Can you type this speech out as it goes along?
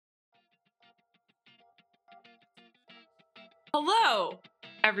Hello,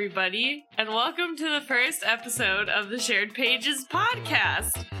 everybody, and welcome to the first episode of the Shared Pages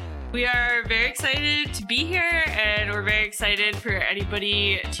podcast. We are very excited to be here, and we're very excited for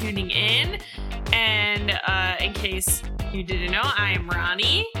anybody tuning in. And in case you didn't know, I am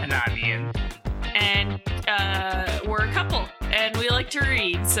Ronnie. And I'm Ian. And we're a couple, and we like to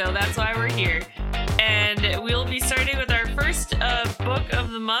read, so that's why we're here. And we'll be starting with our first book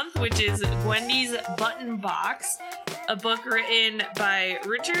of the month, which is Gwendy's Button Box, a book written by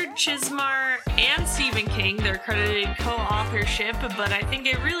Richard Chizmar and Stephen King. They're credited co-authorship, but I think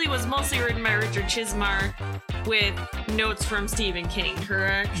it really was mostly written by Richard Chizmar with notes from Stephen King,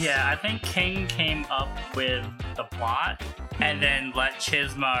 correct? Yeah, I think King came up with the plot and then let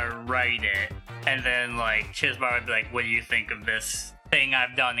Chizmar write it. And then, Chizmar would be like, what do you think of this thing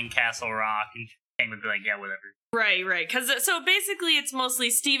I've done in Castle Rock? And King would be like, yeah, whatever. Right. So basically it's mostly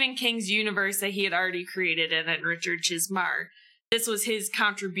Stephen King's universe that he had already created, and then Richard Chizmar, this was his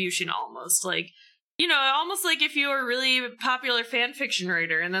contribution almost. Almost like if you were a really popular fan fiction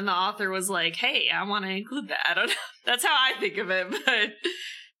writer, and then the author was like, hey, I want to include that. I don't know. That's how I think of it, but...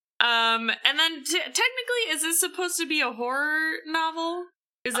 and then technically, is this supposed to be a horror novel?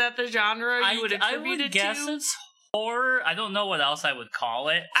 Is that the genre you would attribute it to? I would guess it's horror. I don't know what else I would call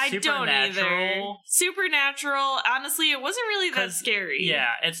it. I don't either. Supernatural. Honestly, it wasn't really that scary.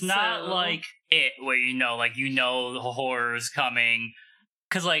 Yeah, it's not like it, where the horror's coming.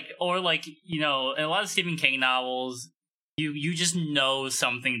 Because, in a lot of Stephen King novels, you just know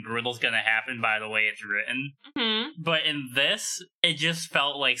something brutal's gonna happen by the way it's written. Mm-hmm. But in this, it just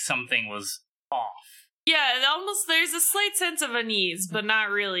felt like something was off. Yeah, there's a slight sense of unease, but not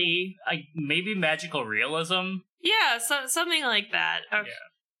really. Maybe magical realism? Yeah, something like that. Okay.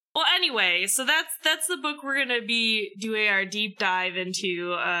 Yeah. Well, anyway, so that's the book we're going to be doing our deep dive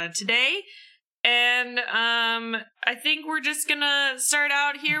into today. And I think we're just going to start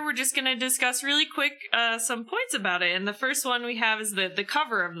out here. We're just going to discuss really quick some points about it. And the first one we have is the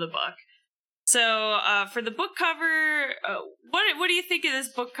cover of the book. So for the book cover, what do you think of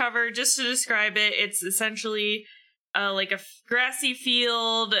this book cover? Just to describe it, it's essentially like a grassy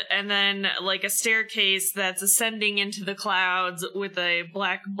field and then like a staircase that's ascending into the clouds with a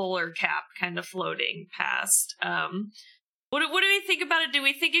black bowler cap kind of floating past. What do we think about it? Do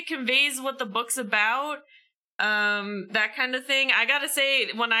we think it conveys what the book's about? That kind of thing. I gotta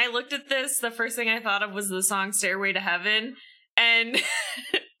say, when I looked at this, the first thing I thought of was the song Stairway to Heaven. And...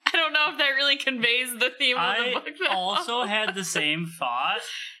 I don't know if that really conveys the theme of the book. I also had the same thought,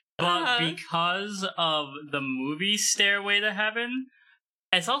 but because of the movie Stairway to Heaven,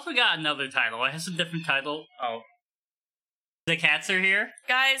 it's also got another title. It has a different title. Oh. The cats are here.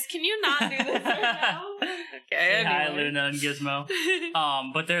 Guys, can you not do this right now? Okay, anyway. Hi, Luna and Gizmo.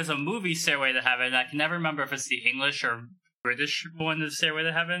 But there's a movie Stairway to Heaven. I can never remember if it's the English or British one of Stairway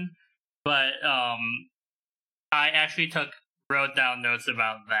to Heaven. But I actually wrote down notes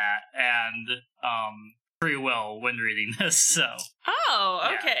about that and free will when reading this. So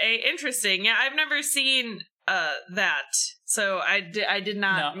okay, interesting. Yeah, I've never seen that, so I did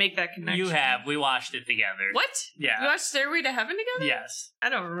not make that connection. You have. We watched it together. What? Yeah, we watched Stairway to Heaven together. Yes, I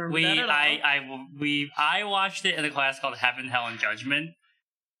don't remember that at all. I watched it in a class called Heaven, Hell, and Judgment.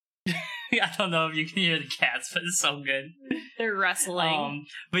 I don't know if you can hear the cats, but it's so good. They're wrestling.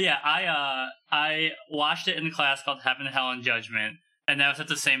 But yeah, I watched it in a class called Heaven, Hell, and Judgment, and that was at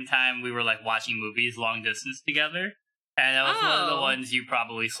the same time we were watching movies long distance together, and that was one of the ones you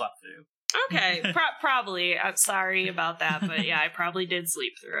probably slept through. Okay, probably. I'm sorry about that, but yeah, I probably did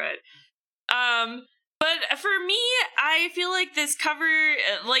sleep through it. But for me, I feel like this cover,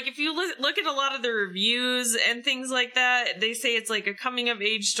 if you look at a lot of the reviews and things like that, they say it's like a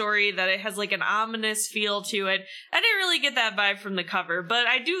coming-of-age story, that it has an ominous feel to it. I didn't really get that vibe from the cover, but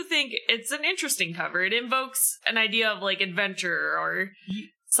I do think it's an interesting cover. It invokes an idea of, adventure or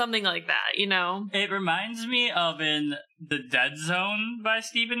something like that, It reminds me of in The Dead Zone by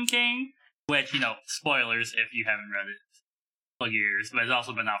Stephen King, which, spoilers if you haven't read it. Years, but it's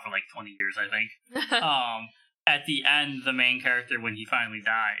also been out for 20 years, I think. At the end, the main character, when he finally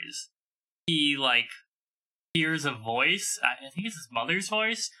dies, he hears a voice. I think it's his mother's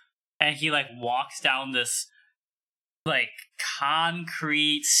voice, and he walks down this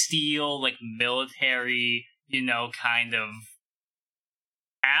concrete steel military kind of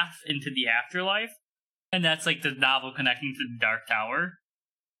path into the afterlife, and that's the novel connecting to the Dark Tower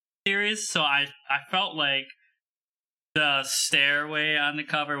series. So I felt like the stairway on the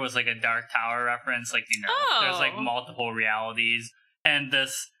cover was a Dark Tower reference. There's multiple realities. And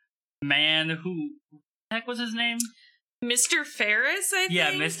this man who, what the heck was his name? Mr. Ferris, I think?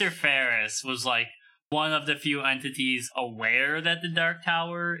 Yeah, Mr. Ferris was one of the few entities aware that the Dark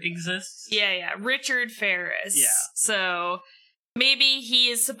Tower exists. Yeah, Richard Ferris. Yeah. So maybe he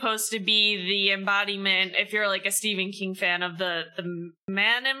is supposed to be the embodiment, if you're like a Stephen King fan, of the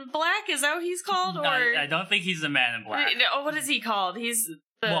Man in Black. Is that what he's called? Or I don't think he's the Man in Black. Oh, what is he called? He's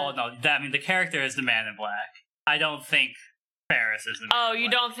the... Well, no, the character is the Man in Black. I don't think Ferris is the Man in Black. Oh, you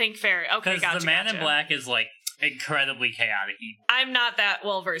don't think Ferris? Okay, gotcha. Because the Man in Black is like incredibly chaotic evil. I'm not that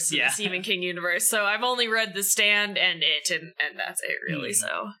well versed in the Stephen King universe, so I've only read The Stand and It, and that's it, really.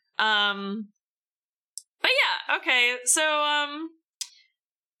 So, but yeah, okay. So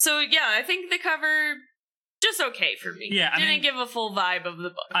yeah, I think the cover just okay for me. Yeah, didn't give a full vibe of the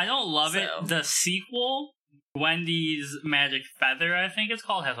book. I don't love it. The sequel, Gwendy's Magic Feather, I think it's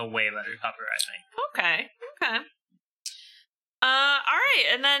called, has a way better cover, I think. Okay. All right,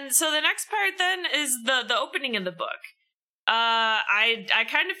 and then so the next part then is the opening of the book. I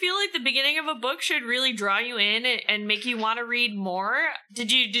kind of feel like the beginning of a book should really draw you in and make you want to read more.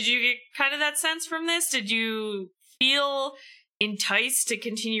 Did you get kind of that sense from this? Did you feel enticed to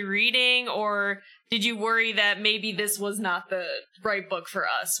continue reading, or did you worry that maybe this was not the right book for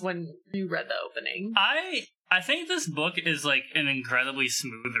us when you read the opening? I think this book is like an incredibly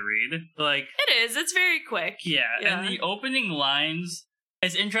smooth read. Like it is. It's very quick. Yeah. And the opening lines.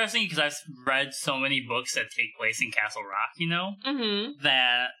 It's interesting because I've read so many books that take place in Castle Rock, you know,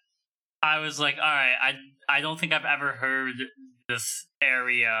 that I was like, all right, I don't think I've ever heard this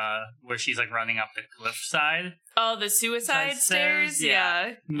area where she's like running up the cliffside. Oh, the suicide stairs?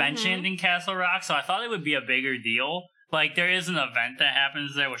 Yeah. Mentioned in Castle Rock, so I thought it would be a bigger deal. Like, there is an event that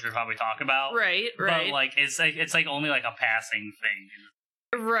happens there, which we'll probably talk about. Right. But, like, it's only, like, a passing thing.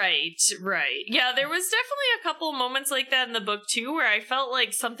 Right. Yeah, there was definitely a couple moments like that in the book, too, where I felt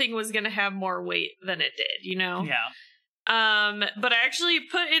like something was going to have more weight than it did, you know? Yeah. But I actually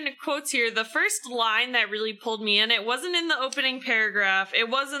put in quotes here. The first line that really pulled me in, it wasn't in the opening paragraph. It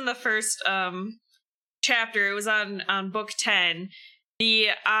was in the first, chapter. It was on book 10.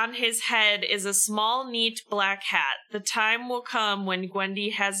 On his head is a small, neat black hat. The time will come when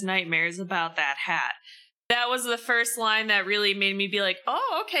Gwendy has nightmares about that hat. That was the first line that really made me be like,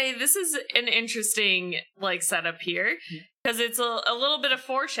 oh, okay, this is an interesting, like, setup here. Because it's a little bit of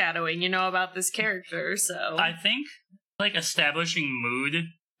foreshadowing, you know, about this character, so... I think, like, establishing mood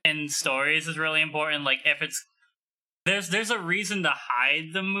in stories is really important. Like, if it's... There's a reason to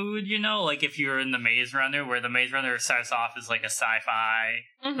hide the mood, you know? Like, if you're in the Maze Runner, where the Maze Runner starts off as, like, a sci-fi,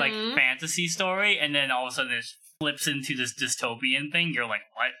 like, fantasy story, and then all of a sudden it flips into this dystopian thing, you're like,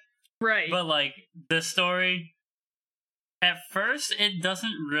 what? Right. But, like, this story, at first, it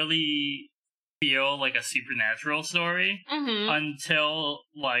doesn't really feel like a supernatural story until,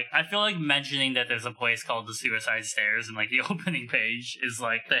 like, I feel like mentioning that there's a place called the Suicide Stairs in, like, the opening page is,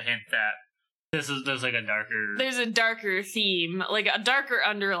 like, the hint that there's like a darker... There's a darker theme, like a darker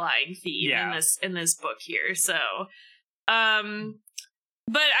underlying theme in this book here. So, but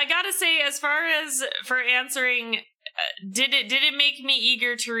I gotta say, as far as for answering, did it make me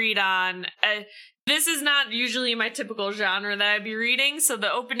eager to read on? This is not usually my typical genre that I'd be reading, so the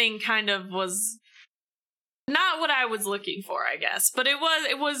opening kind of was not what I was looking for, I guess. But it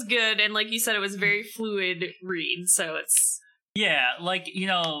was good, and like you said, it was very fluid read. So it's like, you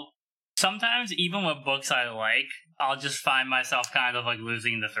know. Sometimes, even with books I like, I'll just find myself kind of, like,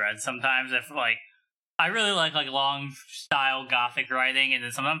 losing the thread sometimes. If, like, I really like long-style Gothic writing, and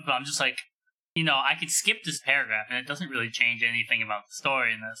then sometimes I'm just like, you know, I could skip this paragraph, and it doesn't really change anything about the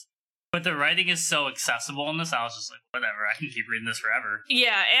story in this. But the writing is so accessible in this, I was just like, whatever, I can keep reading this forever.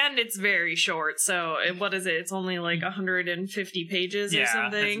 Yeah, and it's very short, so what is it? It's only, like, 150 pages or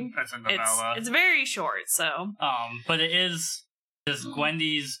something? It's a novella. It's very short, so... But it is just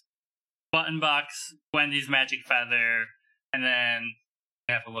Gwendy's button box, Gwendy's Magic Feather, and then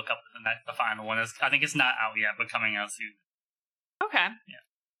I have to look up the final one. I think it's not out yet, but coming out soon. Okay. Yeah.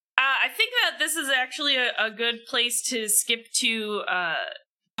 I think that this is actually a good place to skip to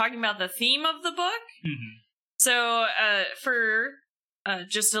talking about the theme of the book. So, for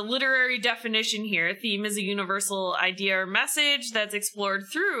just a literary definition here, theme is a universal idea or message that's explored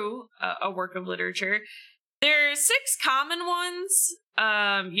through a work of literature. There are 6 common ones.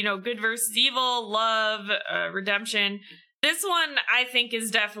 You know, good versus evil, love, redemption. This one, I think, is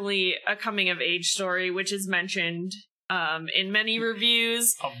definitely a coming-of-age story, which is mentioned in many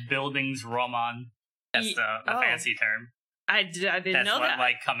reviews. A Bildungsroman. That's the fancy term. I didn't know that. That's what,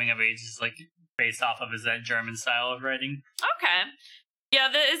 like, coming-of-age is, like, based off of, is that German style of writing. Okay. Yeah,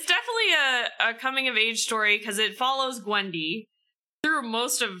 it's definitely a coming-of-age story, because it follows Gwendy through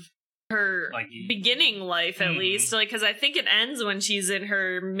most of her like beginning life at least, like, because I think it ends when she's in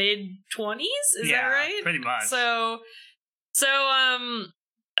her mid-20s. Is that right? Pretty much. So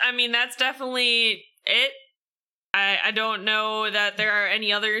I mean, that's definitely it. I don't know that there are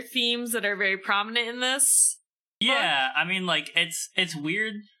any other themes that are very prominent in this. Yeah, I mean, like, it's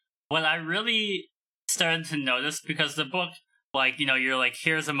weird. What I really started to notice, because the book, like, you know, you're like,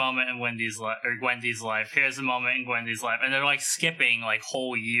 here's a moment in Gwendy's life, here's a moment in Gwendy's life, and they're like skipping like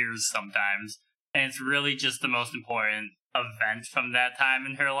whole years sometimes, and it's really just the most important event from that time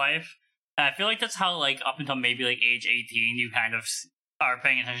in her life. And I feel like that's how, like, up until maybe like age 18, you kind of are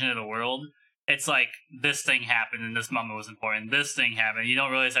paying attention to the world. It's like, this thing happened and this moment was important, this thing happened. You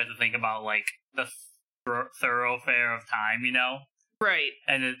don't really start to think about like the thoroughfare of time, you know? Right.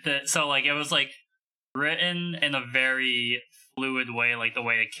 And so like it was like written in a very fluid way, like the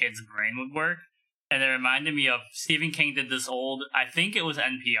way a kid's brain would work. And it reminded me of Stephen King did this old, I think it was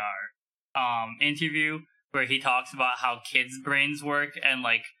NPR interview where he talks about how kids' brains work, and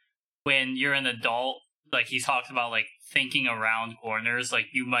like when you're an adult, like he talks about like thinking around corners. Like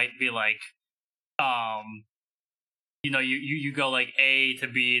you might be like, you know, you go like A to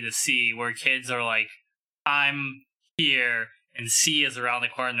B to C, where kids are like, I'm here and C is around the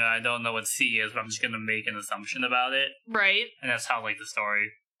corner. I don't know what C is, but I'm just gonna make an assumption about it. Right. And that's how like the story,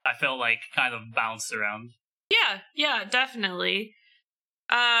 I felt like, kind of bounced around. Yeah, definitely.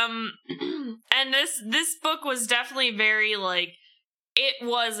 And this book was definitely very like, it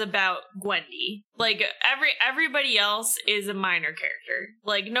was about Gwendy. Like everybody else is a minor character.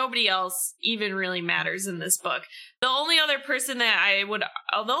 Like nobody else even really matters in this book. The only other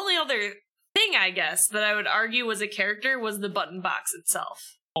thing, I guess, that I would argue was a character was the button box itself.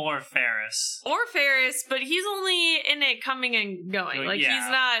 Or Ferris, but he's only in it coming and going. Like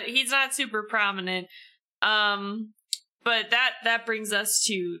he's not super prominent. But that brings us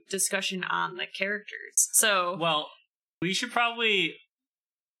to discussion on the characters. So, well, we should probably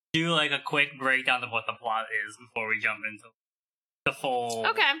do like a quick breakdown of what the plot is before we jump into the full.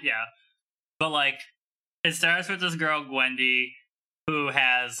 Okay. Yeah. But like, it starts with this girl Gwendy who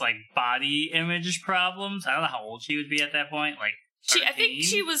has like body image problems. I don't know how old she would be at that point. Like, 13? I think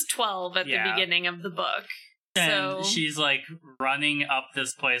she was 12 at the beginning of the book. And she's like running up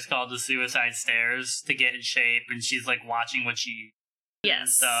this place called the Suicide Stairs to get in shape, and she's like watching what she eats and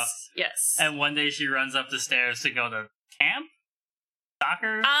stuff. Yes. And one day she runs up the stairs to go to camp?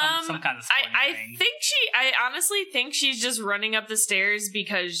 Soccer? Some kind of sporting thing. I honestly think she's just running up the stairs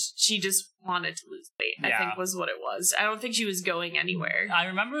because she just wanted to lose weight, I think was what it was. I don't think she was going anywhere. I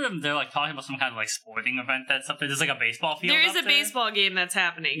remember they're like talking about some kind of like sporting event that's up there. There's like a baseball field. There is a baseball game that's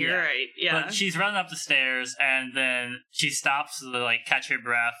happening. You're right. Yeah. But she's running up the stairs and then she stops to like catch her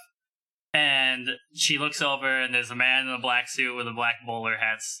breath. And she looks over and there's a man in a black suit with a black bowler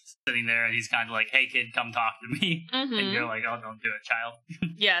hat sitting there, and he's kind of like, "Hey kid, come talk to me." Mm-hmm. And you're like, "Oh, don't do it, child."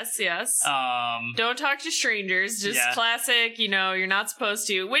 Yes. Don't talk to strangers. Just classic, you know, you're not supposed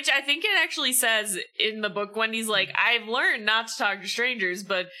to. Which I think it actually says in the book. Wendy's like, "I've learned not to talk to strangers,"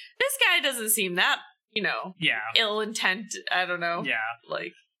 but this guy doesn't seem that, you know, ill intent. I don't know. Yeah.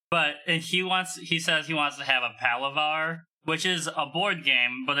 Like, but he says he wants to have a palaver, which is a board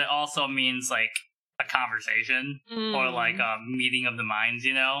game, but it also means like a conversation or like a meeting of the minds,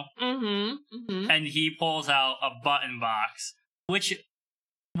 you know? And he pulls out a button box, which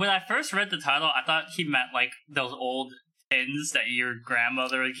when I first read the title, I thought he meant like those old tins that your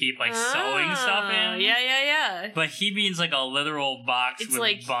grandmother would keep like sewing stuff in. Yeah. But he means like a literal box with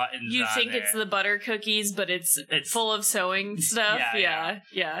like buttons you on think it. It's the butter cookies, but it's full of sewing stuff.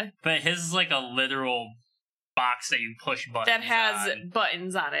 Yeah. But his is like a literal box that you push buttons that has on.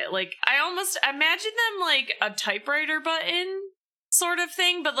 buttons on it. Like, I almost imagine them like a typewriter button sort of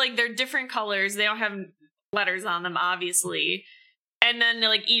thing, but like they're different colors. They don't have letters on them, obviously. And then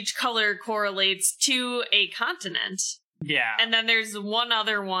like each color correlates to a continent. Yeah. And then there's one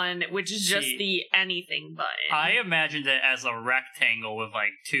other one, which is just the anything button. I imagined it as a rectangle with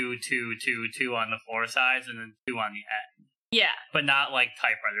like 2, 2, 2, 2 on the 4 sides and then 2 on the end. Yeah. But not like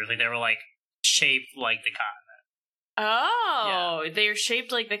typewriters. Like they were like shaped like the continent. Oh, they're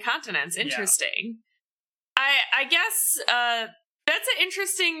shaped like the continents. Interesting. I guess that's an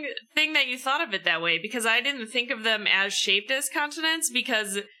interesting thing that you thought of it that way, because I didn't think of them as shaped as continents,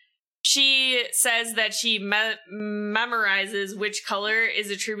 because she says that she memorizes which color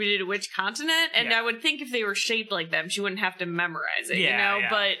is attributed to which continent, and I would think if they were shaped like them, she wouldn't have to memorize it, you know? Yeah.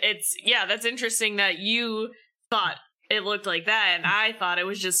 But that's interesting that you thought it looked like that, and I thought it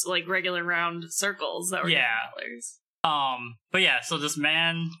was just like regular round circles that were different colors. But yeah, so this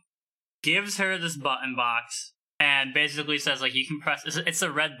man gives her this button box, and basically says like you can press. It's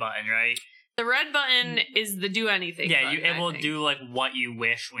a red button, right? The red button is the do anything. Yeah, button, it will do like what you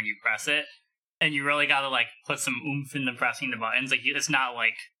wish when you press it, and you really gotta like put some oomph into pressing the buttons. Like it's not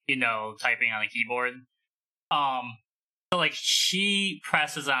like typing on a keyboard. So like she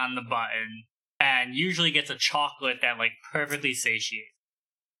presses on the button and usually gets a chocolate that like perfectly satiates.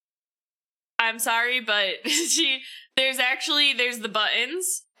 I'm sorry, but there's the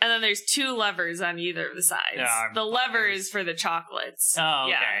buttons, and then there's 2 levers on either of the sides. The lever is for the chocolates. Oh,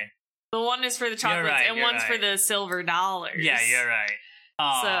 okay. Yeah. The one is for the chocolates, and one's for the silver dollars. Yeah, you're right.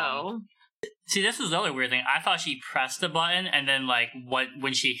 See, this is the other weird thing. I thought she pressed the button, and then like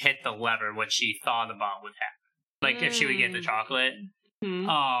when she hit the lever, what she thought about would happen. Like if she would get the chocolate.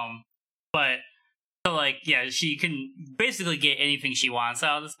 Mm-hmm. But so like yeah, she can basically get anything she wants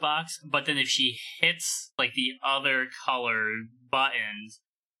out of this box. But then if she hits like the other color buttons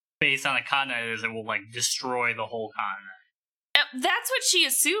based on the continent, it will like destroy the whole continent. That's what she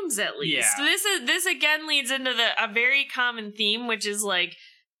assumes, at least. Yeah. This again leads into a very common theme, which is like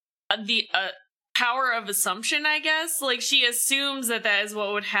the power of assumption, I guess. Like she assumes that is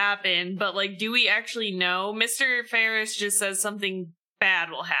what would happen, but like, do we actually know? Mr. Ferris just says something bad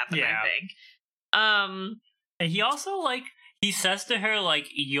will happen. Yeah. I think. And he also like he says to her like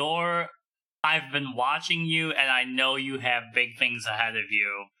I've been watching you, and I know you have big things ahead of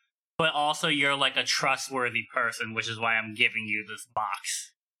you. But also, you're like a trustworthy person, which is why I'm giving you this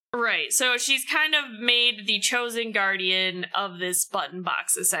box. Right. So she's kind of made the chosen guardian of this button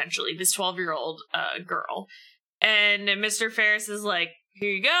box, essentially, this 12-year-old girl. And Mr. Ferris is like,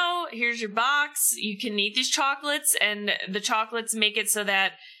 here you go. Here's your box. You can eat these chocolates, and the chocolates make it so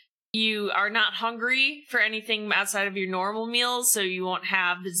that you are not hungry for anything outside of your normal meals, so you won't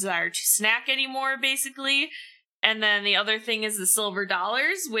have the desire to snack anymore, basically. And then the other thing is the silver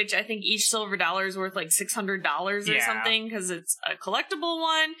dollars, which I think each silver dollar is worth like $600 or something, because it's a collectible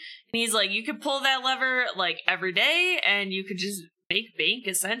one. And he's like, you could pull that lever like every day, and you could just make bank,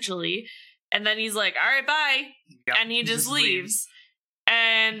 essentially. And then he's like, all right, bye. Yep, and he just leaves.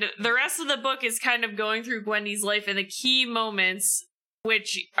 And the rest of the book is kind of going through Gwendy's life and the key moments,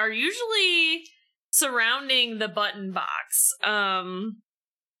 which are usually surrounding the button box.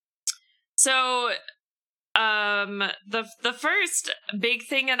 The first big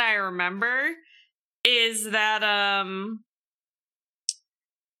thing that I remember is that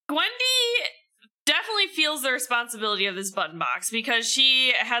Gwendy definitely feels the responsibility of this button box, because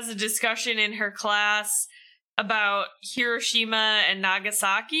she has a discussion in her class about Hiroshima and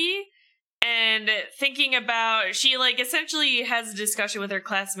Nagasaki, and thinking about, she like essentially has a discussion with her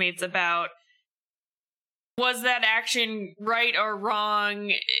classmates about, was that action right or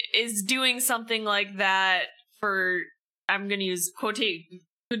wrong? Is doing something like that for, I'm going to use quotate,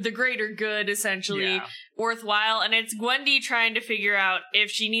 the greater good, essentially, worthwhile? And it's Gwendy trying to figure out if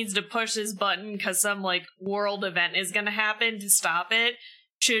she needs to push this button because some like world event is going to happen to stop it.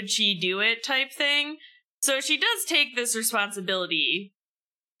 Should she do it, type thing? So she does take this responsibility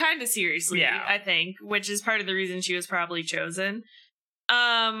kind of seriously, I think, which is part of the reason she was probably chosen.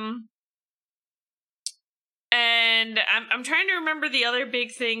 And I'm trying to remember the other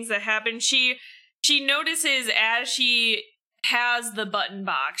big things that happen. She notices as she has the button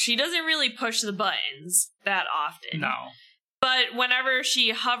box, she doesn't really push the buttons that often. No. But whenever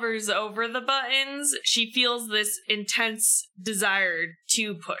she hovers over the buttons, she feels this intense desire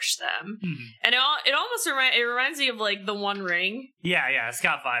to push them. Mm-hmm. And it almost reminds me of like the One Ring. Yeah, it's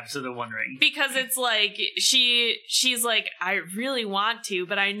got vibes of the One Ring. Because it's like she's like, I really want to,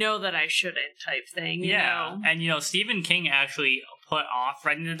 but I know that I shouldn't, type thing. You know? And Stephen King actually put off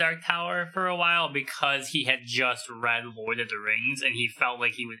writing The Dark Tower for a while because he had just read Lord of the Rings, and he felt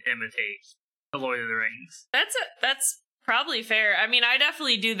like he would imitate the Lord of the Rings. That's probably fair. I mean, I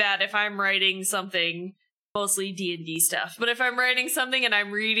definitely do that if I'm writing something, mostly D&D stuff. But if I'm writing something and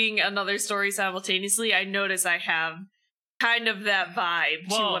I'm reading another story simultaneously, I notice I have kind of that vibe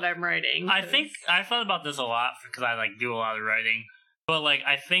to what I'm writing. I think I thought about this a lot because I like do a lot of writing. But like,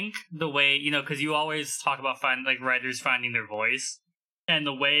 I think the way, because you always talk about writers finding their voice, and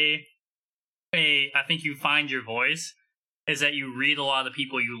the way I think you find your voice is that you read a lot of the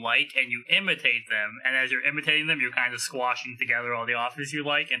people you like and you imitate them, and as you're imitating them, you're kind of squashing together all the authors you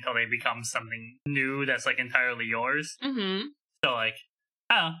like until they become something new that's like entirely yours. Mm-hmm. So like,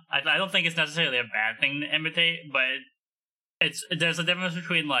 I don't think it's necessarily a bad thing to imitate, but there's a difference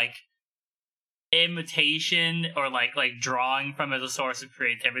between like imitation or like drawing from as a source of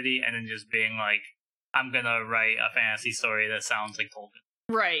creativity, and then just being like, I'm gonna write a fantasy story that sounds like Tolkien.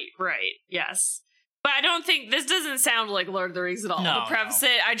 Right, yes. But I don't think this doesn't sound like Lord of the Rings at all. No, to preface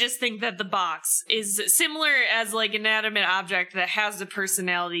it, I just think that the box is similar as like an inanimate object that has a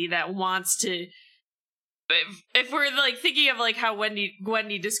personality that wants to. If we're like thinking of like how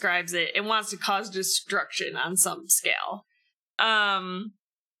Gwendy describes it, it wants to cause destruction on some scale.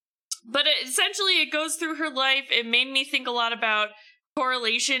 But essentially, it goes through her life. It made me think a lot about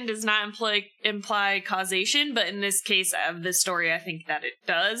correlation does not imply causation, but in this case of this story, I think that it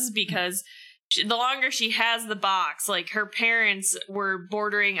does, because the longer she has the box, like her parents were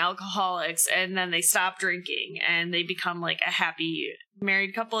bordering alcoholics and then they stop drinking and they become like a happy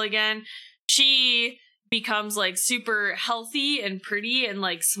married couple again. She becomes like super healthy and pretty and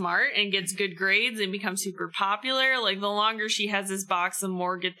like smart and gets good grades and becomes super popular. Like the longer she has this box, the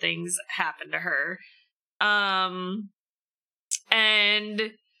more good things happen to her. And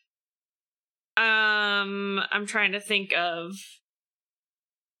I'm trying to think of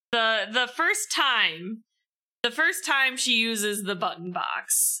the first time she uses the button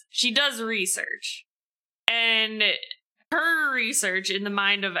box, she does research. And her research in the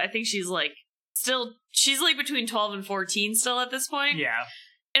mind of, I think she's like between 12 and 14 still at this point. Yeah.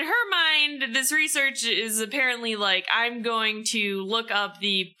 In her mind, this research is apparently like, I'm going to look up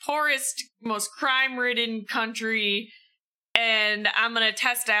the poorest, most crime-ridden country, and I'm going to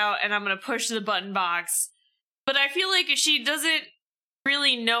test out, and I'm going to push the button box. But I feel like she doesn't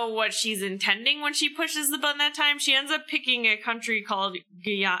really know what she's intending when she pushes the button that time. She ends up picking a country called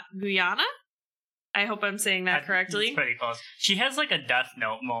Guyana? I hope I'm saying that correctly. It's pretty close. She has like a Death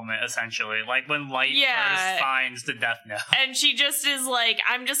Note moment, essentially. Like when Light first finds the Death Note. And she just is like,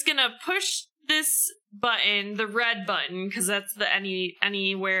 I'm just gonna push this button, the red button, because that's the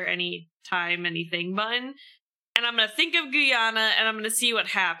anywhere, anytime, anything button. And I'm gonna think of Guyana, and I'm gonna see what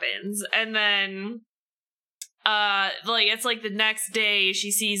happens. And then, like, it's like the next day,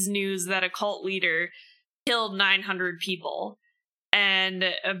 she sees news that a cult leader killed 900 people. And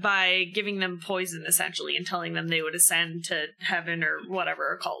by giving them poison, essentially, and telling them they would ascend to heaven or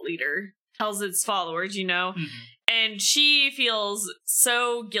whatever a cult leader tells its followers, you know? Mm-hmm. And she feels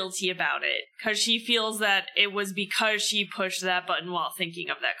so guilty about it, because she feels that it was because she pushed that button while thinking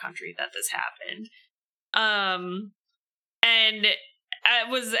of that country that this happened. And it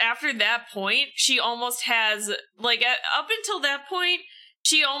was after that point, she almost has, like, up until that point,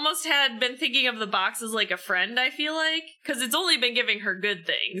 she almost had been thinking of the box as like a friend, I feel like, because it's only been giving her good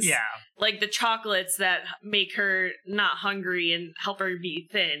things. Yeah. Like the chocolates that make her not hungry and help her be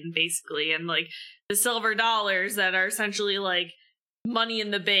thin, basically. And like the silver dollars that are essentially like money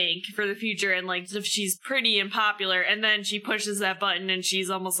in the bank for the future. And like if she's pretty and popular, and then she pushes that button and she's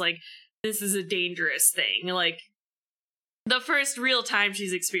almost like, this is a dangerous thing. Like the first real time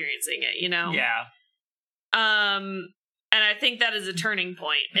she's experiencing it, you know? Yeah. And I think that is a turning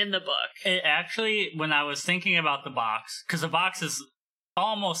point in the book. It actually, when I was thinking about the box, because the box is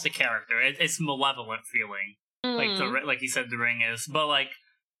almost a character. It's malevolent feeling, like you said, the ring is. But like,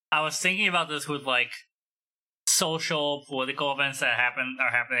 I was thinking about this with like social, political events that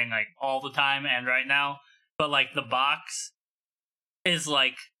are happening like all the time and right now. But like the box is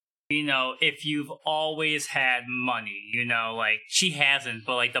like, you know, if you've always had money, you know, like, she hasn't,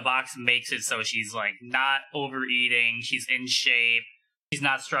 but, like, the box makes it so she's, like, not overeating, she's in shape, she's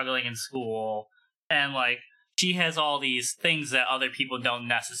not struggling in school, and, like, she has all these things that other people don't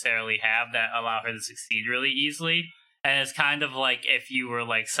necessarily have that allow her to succeed really easily, and it's kind of like if you were,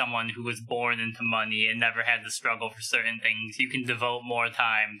 like, someone who was born into money and never had to struggle for certain things, you can devote more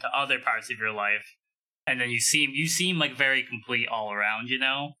time to other parts of your life, and then you seem, like, very complete all around, you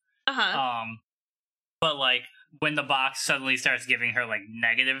know? Uh-huh. But like when the box suddenly starts giving her like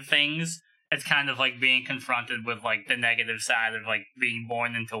negative things, it's kind of like being confronted with like the negative side of like being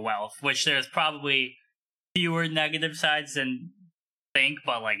born into wealth, which there's probably fewer negative sides than think,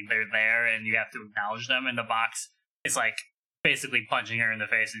 but like they're there and you have to acknowledge them. And the box is like basically punching her in the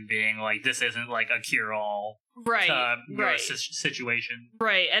face and being like, this isn't like a cure-all to your situation.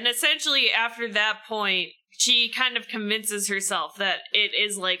 Right. And essentially after that point, she kind of convinces herself that it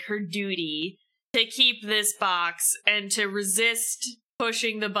is like her duty to keep this box and to resist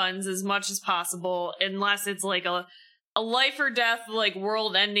pushing the buttons as much as possible, unless it's like a life or death, like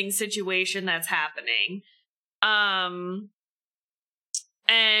world ending situation that's happening. And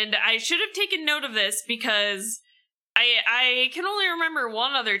I should have taken note of this because I can only remember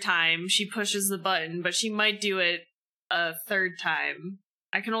one other time she pushes the button, but she might do it a third time.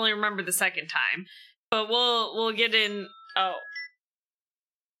 I can only remember the second time. But we'll get in. Oh,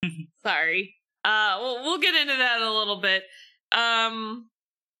 sorry. We'll get into that a little bit.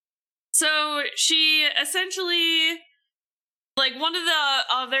 So she essentially, like, one of the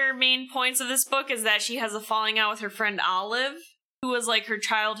other main main points of this book is that she has a falling out with her friend Olive, who was like her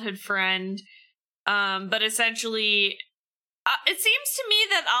childhood friend. But essentially, it seems to me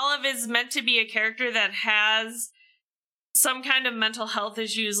that Olive is meant to be a character that has some kind of mental health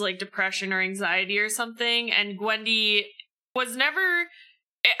issues like depression or anxiety or something. And Gwendy was never,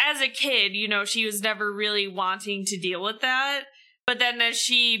 as a kid, you know, she was never really wanting to deal with that. But then as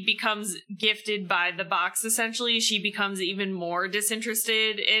she becomes gifted by the box, essentially, she becomes even more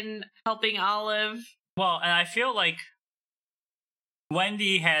disinterested in helping Olive. Well, and I feel like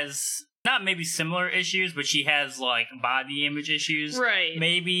Wendy has not maybe similar issues, but she has like body image issues. Right.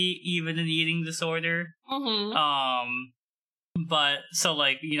 Maybe even an eating disorder. Mm-hmm. But so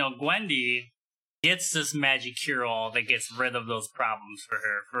like, you know, Gwendy gets this magic cure-all that gets rid of those problems for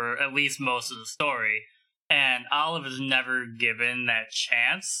her for at least most of the story. And Olive is never given that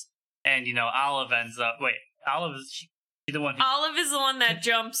chance. And, you know, Olive ends up... Wait, Olive is... She's the one who... Olive is the one that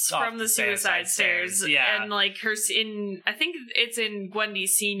jumps from the suicide stairs. Yeah. And, like, I think it's in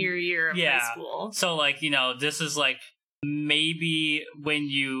Gwendy's senior year of high school. So, like, you know, this is, like, maybe when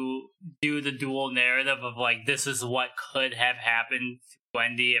you do the dual narrative of, like, this is what could have happened to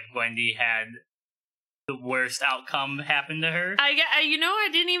Gwendy if Gwendy had the worst outcome happen to her. I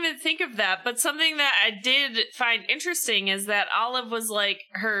didn't even think of that, but something that I did find interesting is that Olive was like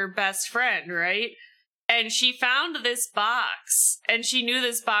her best friend, right? And she found this box, and she knew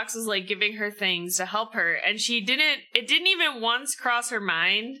this box was like giving her things to help her, and it didn't even once cross her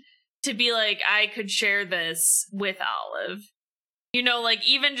mind to be like, I could share this with Olive. You know, like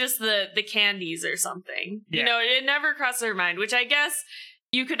even just the candies or something. Yeah. You know, it never crossed her mind, which I guess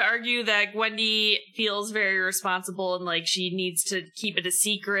you could argue that Gwendy feels very responsible and like she needs to keep it a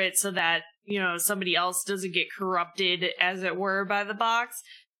secret so that, you know, somebody else doesn't get corrupted, as it were, by the box.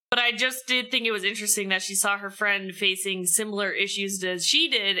 But I just did think it was interesting that she saw her friend facing similar issues as she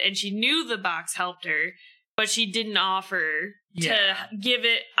did, and she knew the box helped her, but she didn't offer to give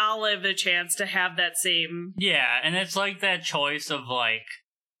it Olive a chance to have that same... Yeah, and it's like that choice of like,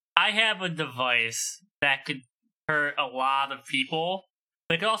 I have a device that could hurt a lot of people,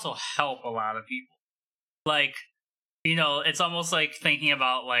 but it could also help a lot of people. Like, you know, it's almost like thinking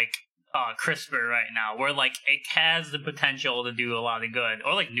about like CRISPR right now, where like it has the potential to do a lot of good,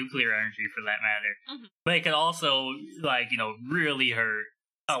 or like nuclear energy for that matter. Mm-hmm. But it could also like, you know, really hurt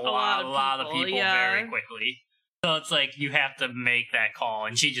a lot of people very quickly. So it's like you have to make that call,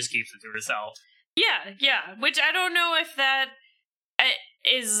 and she just keeps it to herself. Yeah. Which I don't know if that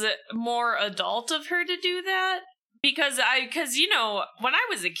is more adult of her to do that. Because you know, when I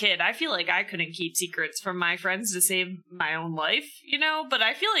was a kid, I feel like I couldn't keep secrets from my friends to save my own life, you know? But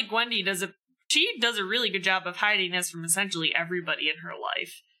I feel like Gwendy does a really good job of hiding this from essentially everybody in her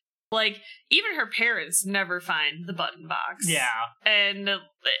life. Like, even her parents never find the button box. Yeah. And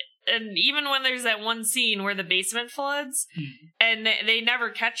even when there's that one scene where the basement floods, and they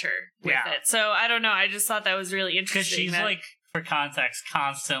never catch her with it. So, I don't know, I just thought that was really interesting. Because she's like, for context,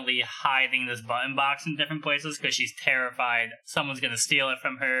 constantly hiding this button box in different places because she's terrified someone's going to steal it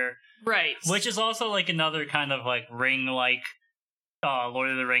from her. Right. Which is also like another kind of like ring-like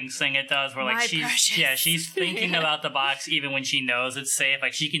Lord of the Rings thing it does, where like she's thinking about the box even when she knows it's safe.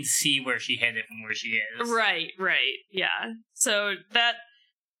 Like she can see where she hid it from where she is. Right. Yeah. So that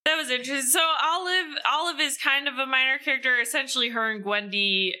was interesting. So Olive is kind of a minor character. Essentially, her and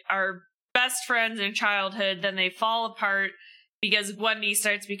Gwendy are best friends in childhood. Then they fall apart because Gwendy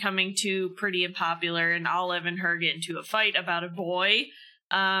starts becoming too pretty and popular, and Olive and her get into a fight about a boy.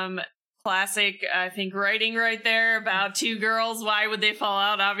 Classic, I think, writing right there about two girls. Why would they fall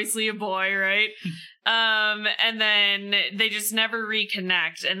out? Obviously a boy, right? And then they just never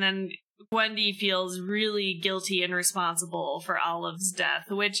reconnect. And then Gwendy feels really guilty and responsible for Olive's death,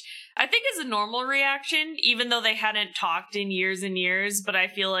 which I think is a normal reaction, even though they hadn't talked in years and years. But I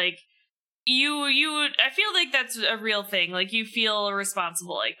feel like I feel like that's a real thing. Like, you feel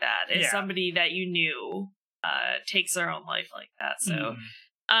responsible like that as somebody that you knew takes their own life like that. So,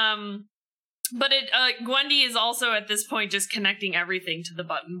 but Gwendy is also at this point just connecting everything to the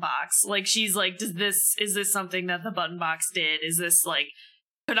button box. Like, she's like, is this something that the button box did? Is this like,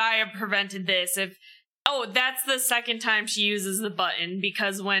 could I have prevented this? That's the second time she uses the button,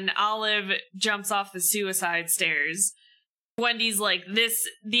 because when Olive jumps off the suicide stairs, Gwendy's like,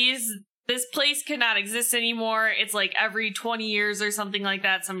 this place cannot exist anymore. It's like every 20 years or something like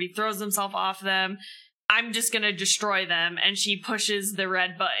that, somebody throws themselves off them. I'm just going to destroy them. And she pushes the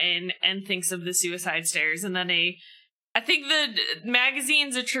red button and thinks of the suicide stairs. And then I think the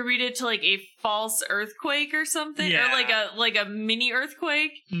magazine's attributed to like a false earthquake or something, or like a mini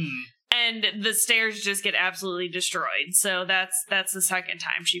earthquake. and the stairs just get absolutely destroyed. So that's the second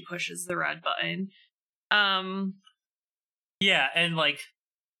time she pushes the red button. Yeah, and like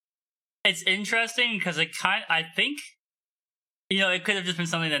it's interesting because I think, it could have just been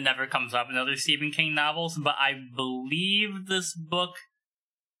something that never comes up in other Stephen King novels, but I believe this book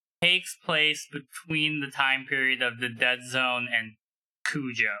takes place between the time period of the Dead Zone and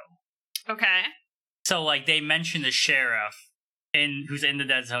Cujo. Okay. So like they mention the sheriff who's in the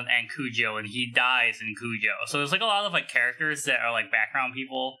Dead Zone and Cujo, and he dies in Cujo. So there's like a lot of like characters that are like background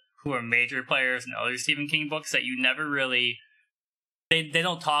people who are major players in other Stephen King books that you never really they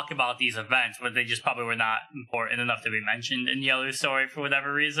don't talk about these events, but they just probably were not important enough to be mentioned in the other story for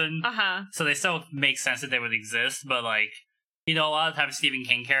whatever reason. So they still make sense that they would exist, but like, a lot of times Stephen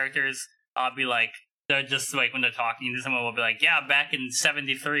King characters, I'll be like, they're just like, when they're talking to someone, will be like, yeah, back in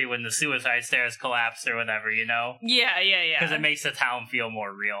 73 when the suicide stairs collapsed or whatever, Yeah. Because it makes the town feel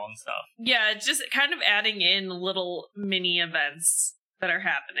more real and stuff. Yeah, just kind of adding in little mini events that are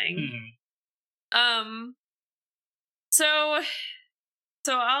happening.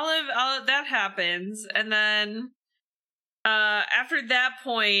 So Olive, that happens, and then after that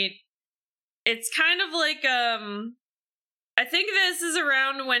point, it's kind of like I think this is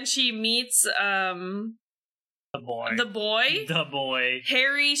around when she meets the boy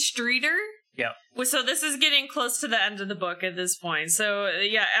Harry Streeter. Yeah. So this is getting close to the end of the book at this point. So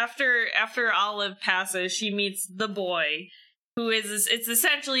yeah, after Olive passes, she meets the boy, who is it's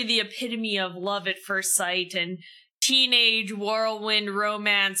essentially the epitome of love at first sight and teenage whirlwind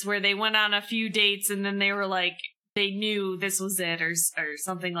romance, where they went on a few dates and then they were like, they knew this was it or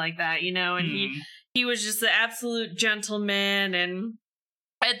something like that, and he was just the absolute gentleman. And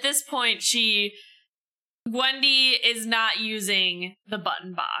at this point, Wendy is not using the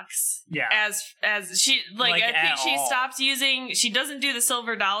button box. Yeah. As she I think she stops using, she doesn't do the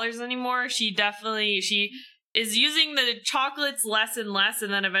silver dollars anymore. She is using the chocolates less and less,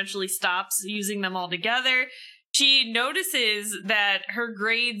 and then eventually stops using them altogether. She notices that her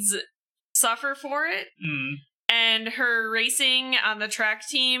grades suffer for it. And her racing on the track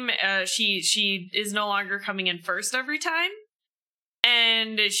team, she is no longer coming in first every time.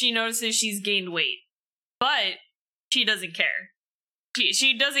 And she notices she's gained weight. But she doesn't care.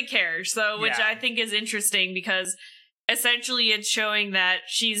 She doesn't care, so which I think is interesting, because essentially it's showing that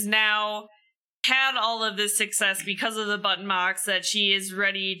she's now had all of this success because of the button box, that she is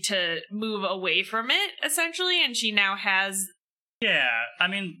ready to move away from it, essentially, and she now has... Yeah, I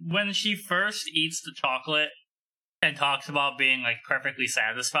mean, when she first eats the chocolate and talks about being, like, perfectly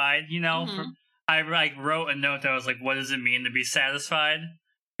satisfied, I, like, wrote a note that was like, what does it mean to be satisfied?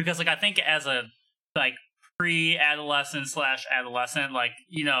 Because, like, I think as a, like, pre-adolescent/adolescent, like,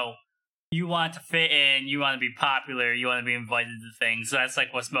 you want to fit in, you want to be popular, you want to be invited to things, so that's,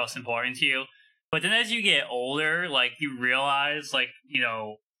 like, what's most important to you. But then as you get older, like, you realize, like,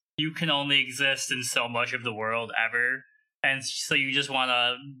 you can only exist in so much of the world ever, and so you just want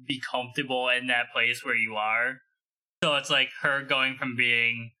to be comfortable in that place where you are. So it's, like, her going from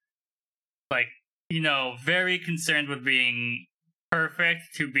being, like, very concerned with being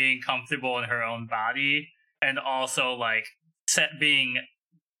perfect to being comfortable in her own body, and also, like, being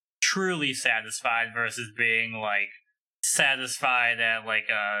truly satisfied versus being, like, satisfied at like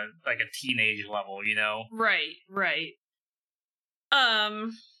a teenage level, Right.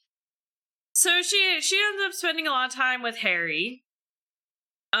 So she ends up spending a lot of time with Harry.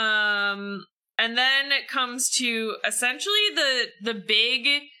 And then it comes to essentially the big,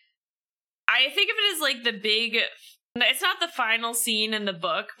 I think of it as like the big, it's not the final scene in the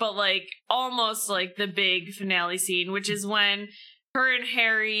book, but like almost like the big finale scene, which is when her and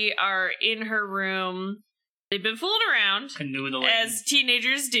Harry are in her room. They've been fooling around, canoodling, as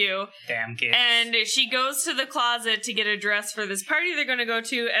teenagers do. Damn kids. And she goes to the closet to get a dress for this party they're going to go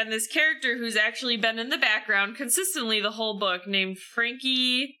to, and this character who's actually been in the background consistently the whole book, named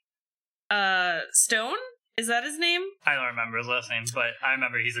Frankie Stone? Is that his name? I don't remember his last name, but I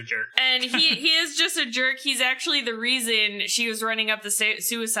remember he's a jerk. And he is just a jerk. He's actually the reason she was running up the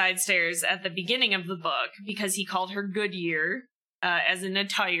suicide stairs at the beginning of the book, because he called her Goodyear, as in a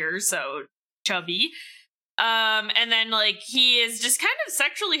tire, so chubby. And then, like, he is just kind of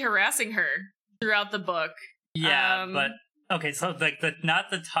sexually harassing her throughout the book. Yeah, but okay, so like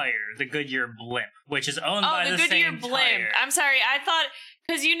not the tire, the Goodyear blimp, which is owned by the Goodyear same blimp. tire. I'm sorry, I thought,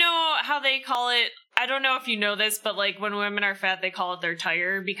 because you know how they call it. I don't know if you know this, but like when women are fat, they call it their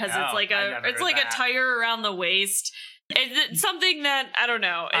tire, because it's like a tire around the waist. It's something that, I don't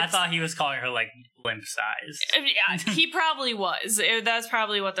know. I thought he was calling her, like, blimp size. Yeah, he probably was. That's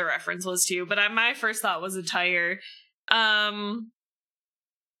probably what the reference was to. But my first thought was a tire.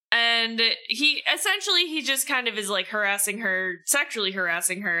 And he just kind of is like sexually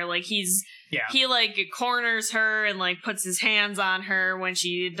harassing her. Like he like corners her and like puts his hands on her when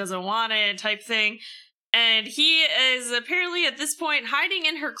she doesn't want it type thing. And he is apparently at this point hiding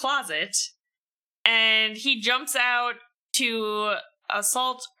in her closet. And he jumps out to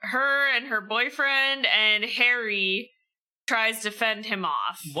assault her and her boyfriend, and Harry tries to fend him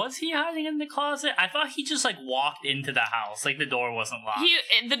off. Was he hiding in the closet? I thought he just like walked into the house, like the door wasn't locked.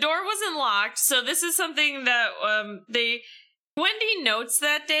 The door wasn't locked, so this is something that Wendy notes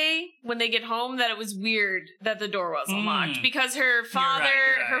that day when they get home that it was weird that the door wasn't locked, because her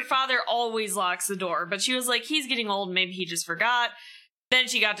father always locks the door, but she was like, he's getting old, maybe he just forgot. Then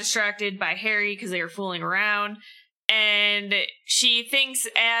she got distracted by Harry because they were fooling around. And she thinks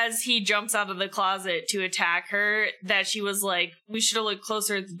as he jumps out of the closet to attack her that she was like, we should have looked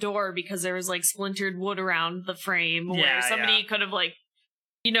closer at the door because there was like splintered wood around the frame where somebody could have like,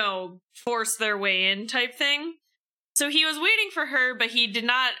 forced their way in type thing. So he was waiting for her, but he did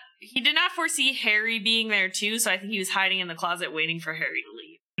not foresee Harry being there too. So I think he was hiding in the closet waiting for Harry to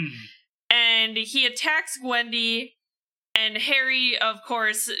leave. And he attacks Wendy, and Harry, of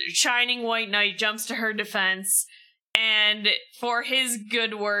course, shining white knight, jumps to her defense. And for his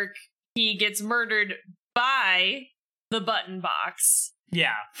good work, he gets murdered by the button box.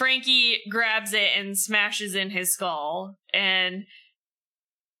 Yeah. Frankie grabs it and smashes in his skull. And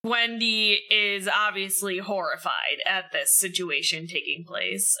Wendy is obviously horrified at this situation taking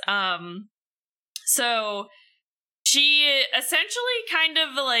place. So she essentially kind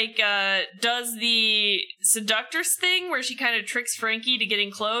of like does the seductress thing where she kind of tricks Frankie to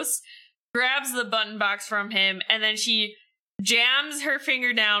getting close, grabs the button box from him, and then she jams her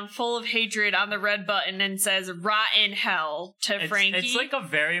finger down full of hatred on the red button and says, "Rot in hell" to Frankie. It's like a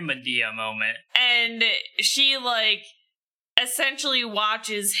very Medea moment. And she, like, essentially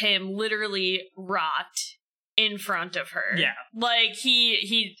watches him literally rot in front of her. Yeah. Like,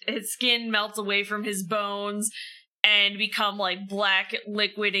 his skin melts away from his bones and become, like, black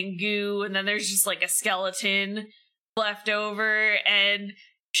liquid and goo, and then there's just, like, a skeleton left over, and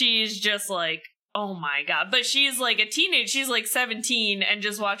she's just like, oh my god. But she's like she's like 17 and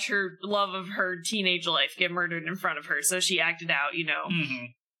just watched her love of her teenage life get murdered in front of her. So she acted out, Mm-hmm.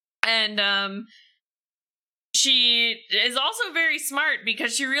 And she is also very smart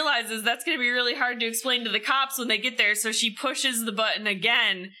because she realizes that's going to be really hard to explain to the cops when they get there. So she pushes the button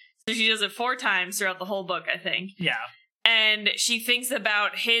again. So she does it 4 times throughout the whole book, I think. Yeah. And she thinks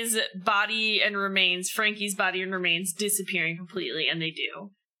about his body and remains, Frankie's body and remains disappearing completely, and they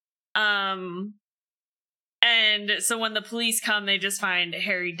do. And so when the police come, they just find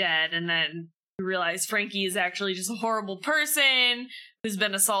Harry dead, and then you realize Frankie is actually just a horrible person who's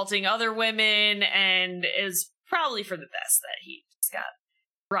been assaulting other women, and is probably for the best that he just got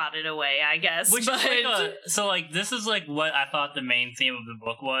rotted away, I guess. Which is like this is like what I thought the main theme of the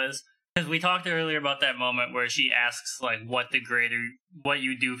book was, because we talked earlier about that moment where she asks like what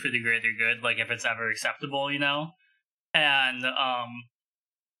you do for the greater good, like if it's ever acceptable, and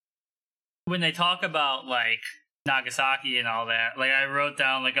when they talk about, like, Nagasaki and all that, like, I wrote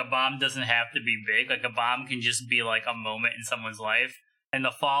down, like, a bomb doesn't have to be big. Like, a bomb can just be, like, a moment in someone's life. And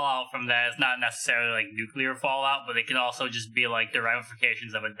the fallout from that is not necessarily, like, nuclear fallout, but it can also just be, like, the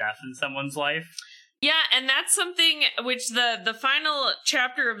ramifications of a death in someone's life. Yeah, and that's something which the final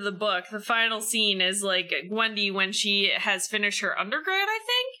chapter of the book, the final scene is, like, Wendy when she has finished her undergrad, I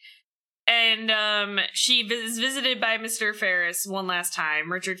think. And she is visited by Mr. Ferris one last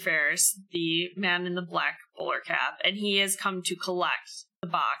time, Richard Ferris, the man in the black bowler cap, and he has come to collect the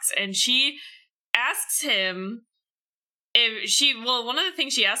box. And she asks him one of the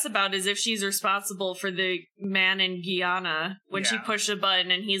things she asks about is if she's responsible for the man in Guyana when she pushed a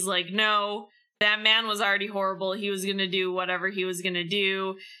button, and he's like, no, that man was already horrible. He was going to do whatever he was going to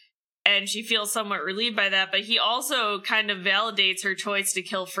do. And she feels somewhat relieved by that, but he also kind of validates her choice to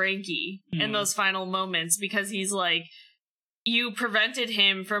kill Frankie in those final moments, because he's like, you prevented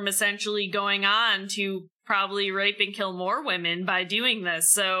him from essentially going on to probably rape and kill more women by doing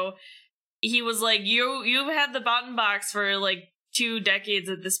this. So he was like, you've had the button box for like 2 decades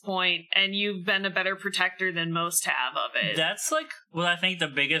at this point, and you've been a better protector than most have of it. That's like what I think the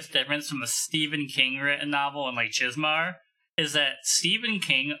biggest difference from a Stephen King written novel and like Chismar is that Stephen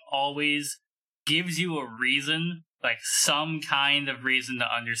King always gives you a reason, like some kind of reason to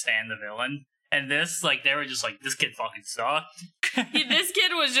understand the villain. And this, like, they were just like, this kid fucking sucked. This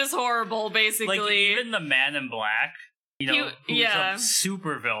kid was just horrible, basically. Like, even the Man in Black, who's a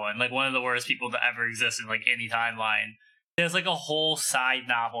super villain, like one of the worst people to ever exist in like any timeline. There's like a whole side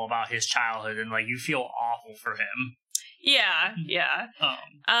novel about his childhood, and like you feel awful for him. Yeah.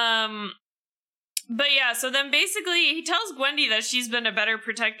 But yeah, so then basically he tells Gwendy that she's been a better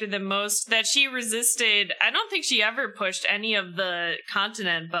protector than most, that she resisted. I don't think she ever pushed any of the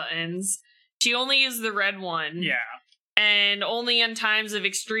continent buttons. She only used the red one. Yeah. And only in times of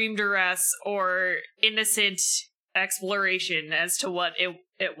extreme duress or innocent exploration as to what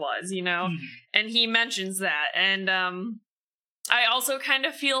it was, you know? Mm-hmm. And he mentions that. And I also kind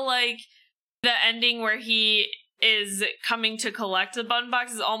of feel like the ending where he is coming to collect the button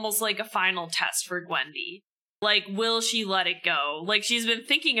box is almost like a final test for Gwendy. Like, will she let it go? Like, she's been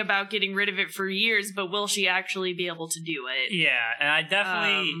thinking about getting rid of it for years, but will she actually be able to do it? Yeah, and I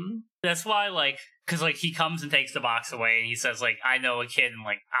definitely... that's why, like... Because, like, he comes and takes the box away, and he says, like, I know a kid in,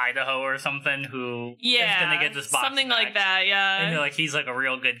 like, Idaho or something who is gonna get this box something back. like that, yeah. And, like, he's, like, a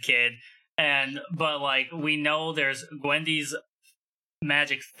real good kid. But, like, we know there's Gwendy's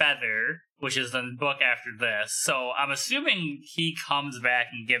magic feather, which is the book after this. So I'm assuming he comes back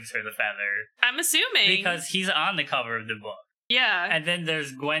and gives her the feather. I'm assuming. Because he's on the cover of the book. Yeah. And then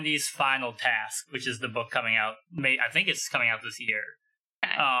there's Gwendy's final task, which is the book coming out. I think it's coming out this year.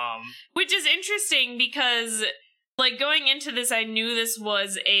 Okay. Which is interesting because, like, going into this, I knew this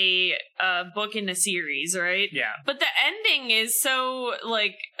was a book in a series, right? Yeah. But the ending is so,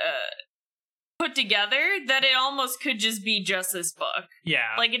 like, put together that it almost could just be just this book.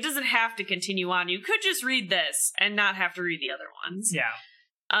 Yeah. Like, it doesn't have to continue on. You could just read this and not have to read the other ones. Yeah.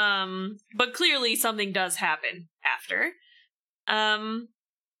 But clearly something does happen after.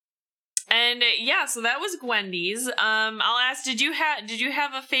 And yeah, so that was Gwendy's. I'll ask, did you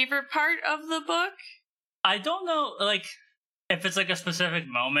have a favorite part of the book? I don't know, like, if it's like a specific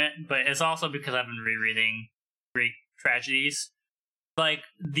moment, but it's also because I've been rereading Greek tragedies. Like,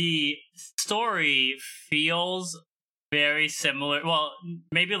 the story feels very similar. Well,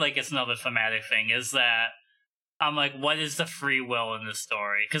 maybe, like, it's another thematic thing, is that I'm like, what is the free will in this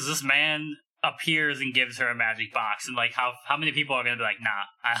story? Because this man appears and gives her a magic box, and, like, how many people are going to be like, nah,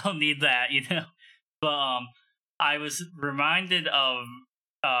 I don't need that, you know? But, I was reminded of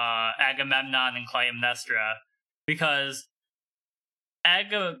Agamemnon and Clytemnestra, because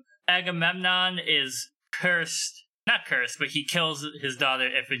Agamemnon is not cursed, but he kills his daughter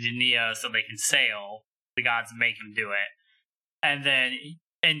Iphigenia so they can sail. The gods make him do it. And then,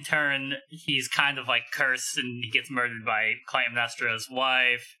 in turn, he's kind of, like, cursed, and he gets murdered by Clytemnestra's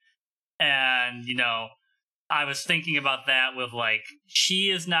wife. And, you know, I was thinking about that with, like, she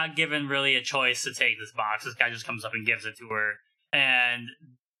is not given really a choice to take this box. This guy just comes up and gives it to her. And,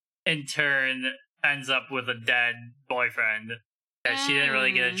 in turn, ends up with a dead boyfriend. That she didn't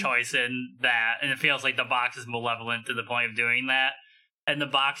really get a choice in that. And it feels like the box is malevolent to the point of doing that. And the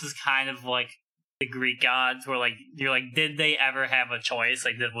box is kind of like the Greek gods, where, like, you're like, did they ever have a choice?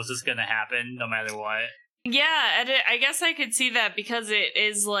 Like, was this going to happen no matter what? Yeah, and I guess I could see that because it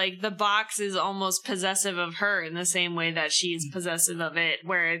is like the box is almost possessive of her in the same way that she's possessive of it,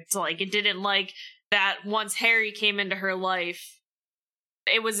 where it's like it didn't like that once Harry came into her life,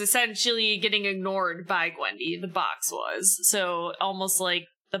 it was essentially getting ignored by Gwendy, the box was. So almost like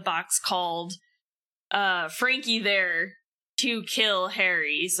the box called Frankie there to kill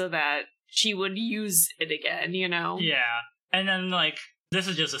Harry so that she would use it again, you know? Yeah. And then, like, this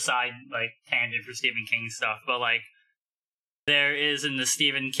is just a side, like, tangent for Stephen King stuff, but, like, there is in the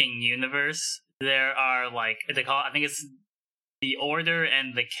Stephen King universe, there are, like, they call it, I think it's the Order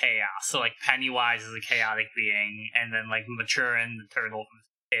and the Chaos. So, like, Pennywise is a chaotic being, and then, like, Maturin, the turtle,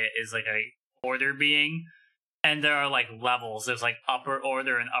 is, like, a Order being. And there are, like, levels. There's, like, Upper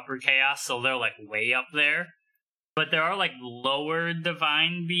Order and Upper Chaos, so they're, like, way up there. But there are, like, lower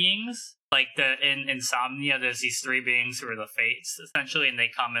divine beings. Like, in Insomnia, there's these three beings who are the Fates, essentially, and they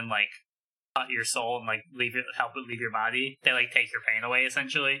come and, like, cut your soul and, like, help it leave your body. They, like, take your pain away,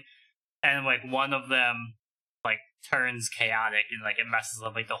 essentially. And, like, one of them, like, turns chaotic, and, like, it messes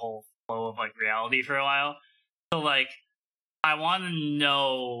up, like, the whole flow of, like, reality for a while. So, like, I want to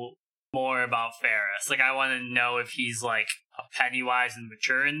know more about Ferris. Like, I want to know if he's, like, a Pennywise and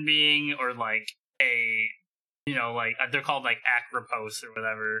Maturin being, or, like, a... you know, like, they're called, like, Acropos or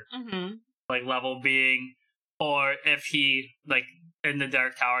whatever, like, level being, or if he, like, in the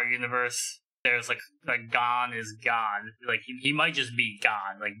Dark Tower universe, there's, like Gon is God. Like, he might just be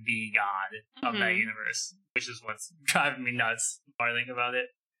God, like, the God of that universe, which is what's driving me nuts the more I think about it.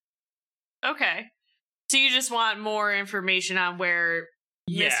 Okay. So you just want more information on where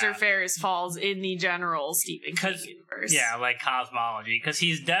Mr. Ferris falls in the general Stephen King universe. Yeah, like cosmology. Because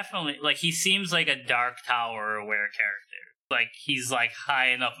he's definitely, like, he seems like a Dark Tower aware character. Like, he's, like, high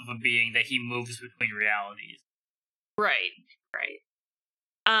enough of a being that he moves between realities. Right.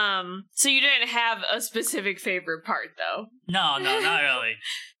 So you didn't have a specific favorite part, though. No, not really.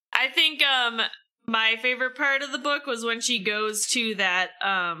 I think my favorite part of the book was when she goes to that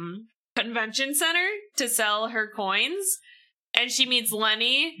convention center to sell her coins, and she meets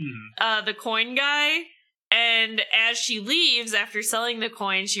Lenny, the coin guy. And as she leaves after selling the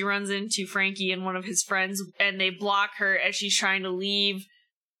coin, she runs into Frankie and one of his friends, and they block her as she's trying to leave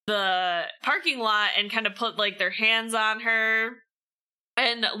the parking lot and kind of put like their hands on her.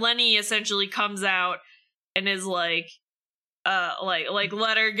 And Lenny essentially comes out and is like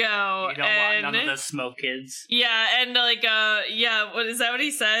let her go. You don't want none of the smoke kids. Yeah, and what is that what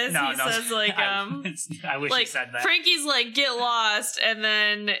he says? No, he says like I wish like, he said that. Frankie's like, get lost, and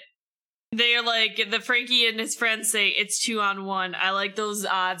then they're like, the Frankie and his friends say it's 2-on-1. I like those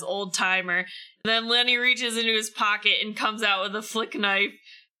odds, old timer. And then Lenny reaches into his pocket and comes out with a flick knife.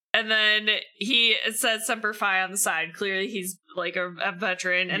 And then he says Semper Fi on the side. Clearly he's like a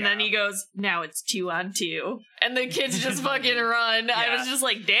veteran. And then he goes, now it's 2-on-2. And the kids just fucking run. Yeah. I was just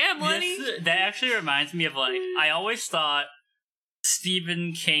like, damn, Lenny. That actually reminds me of like, I always thought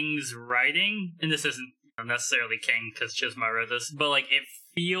Stephen King's writing, and this isn't necessarily King because Chizmar wrote this, but like it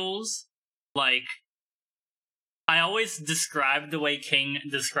feels like, I always describe the way King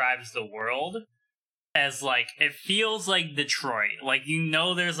describes the world as like, it feels like Detroit. Like, you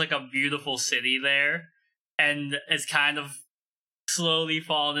know, there's like a beautiful city there, and it's kind of slowly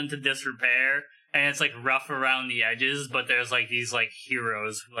fallen into disrepair, and it's like rough around the edges, but there's like these like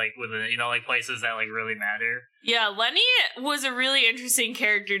heroes like within, you know, like places that like really matter. Yeah, Lenny was a really interesting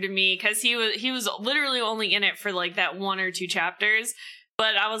character to me because he was literally only in it for like that 1 or 2 chapters.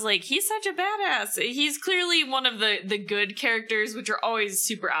 But I was like, he's such a badass. He's clearly one of the good characters, which are always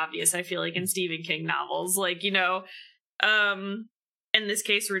super obvious, I feel like, in Stephen King novels. Like, you know, in this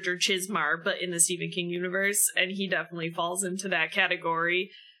case, Richard Chizmar, but in the Stephen King universe. And he definitely falls into that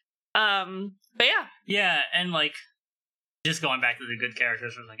category. But yeah. Yeah, and like, just going back to the good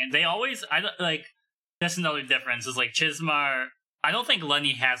characters for a second, they always, that's another difference, is like Chizmar, I don't think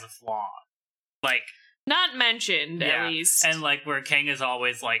Lenny has a flaw. Like, not mentioned, at least. And like where King is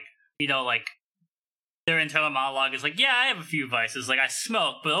always like, you know, like their internal monologue is like, yeah, I have a few vices. Like I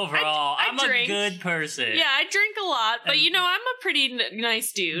smoke, but overall, I'm a good person. Yeah, I drink a lot, but you know, I'm a pretty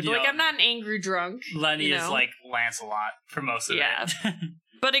nice dude. Like, I'm not an angry drunk. Lenny is like Lancelot for most of it.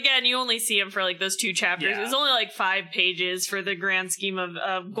 But again, you only see him for like those 2 chapters. It's only like 5 pages for the grand scheme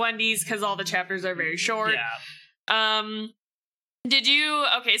of Gwendy's, because all the chapters are very short. Yeah.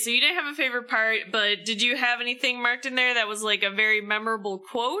 Okay, so you didn't have a favorite part, but did you have anything marked in there that was like a very memorable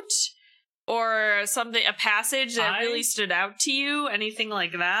quote or something, a passage that really stood out to you? Anything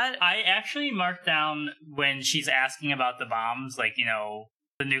like that? I actually marked down when she's asking about the bombs, like, you know,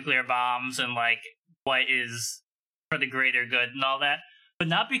 the nuclear bombs and like what is for the greater good and all that. But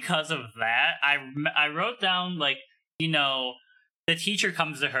not because of that. I wrote down like, you know, the teacher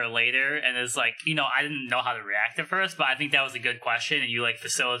comes to her later and is like, you know, I didn't know how to react at first, but I think that was a good question, and you like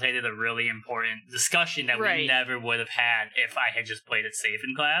facilitated a really important discussion that we never would have had if I had just played it safe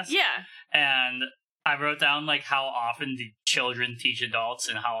in class. Yeah. And I wrote down like, how often do children teach adults,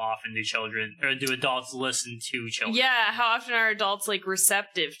 and how often do adults listen to children? Yeah, how often are adults like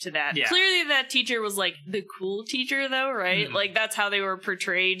receptive to that? Yeah. Clearly that teacher was like the cool teacher though, right? Mm-hmm. Like that's how they were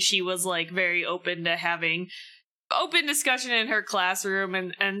portrayed. She was like very open to having open discussion in her classroom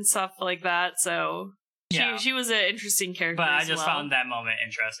and stuff like that. So she was an interesting character. But I just found that moment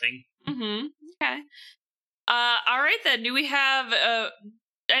interesting. Mm-hmm. Okay. All right then. Do we have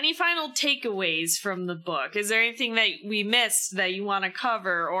any final takeaways from the book? Is there anything that we missed that you want to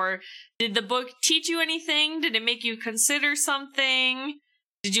cover, or did the book teach you anything? Did it make you consider something?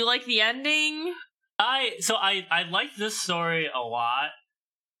 Did you like the ending? I liked this story a lot.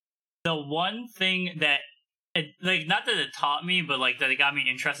 The one thing that not that it taught me, but like that it got me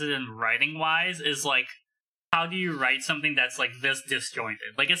interested in writing wise is like, how do you write something that's like this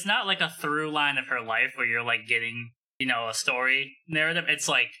disjointed? Like, it's not like a through line of her life where you're like getting, you know, a story narrative. It's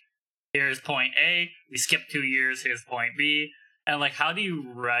like, here's point A, we skip 2 years, here's point B. And like, how do you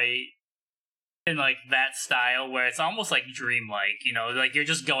write in like that style where it's almost like dreamlike, you know, like you're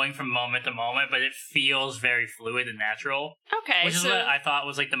just going from moment to moment, but it feels very fluid and natural. Okay. Which is what I thought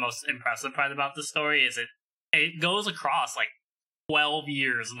was like the most impressive part about the story, is it goes across like 12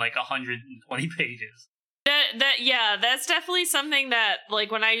 years and like 120 pages. That's definitely something that,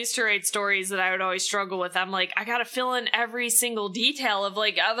 like, when I used to write stories that I would always struggle with. I'm like, I gotta fill in every single detail of,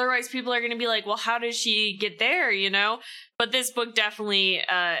 like, otherwise people are gonna be like, well, how did she get there, you know? But this book definitely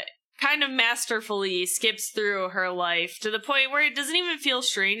kind of masterfully skips through her life to the point where it doesn't even feel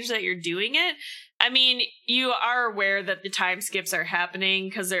strange that you're doing it. I mean, you are aware that the time skips are happening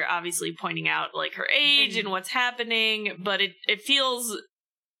because they're obviously pointing out like her age and what's happening, but it feels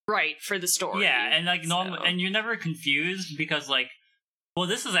right for the story. Yeah, and like and you're never confused because like, well,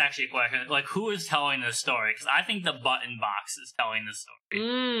 this is actually a question. Like, who is telling this story? Because I think the button box is telling the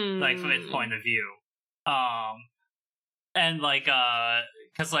story, like from its point of view. And like,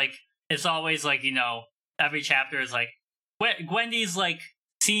 because like it's always like, you know, every chapter is like Gwendy's like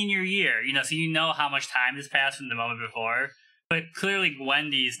senior year, you know, so you know how much time has passed from the moment before. But clearly,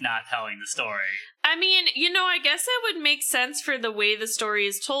 Gwendy's not telling the story. I mean, you know, I guess that would make sense for the way the story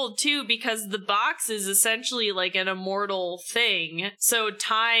is told, too, because the box is essentially like an immortal thing. So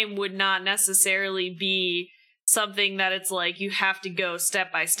time would not necessarily be something that it's like you have to go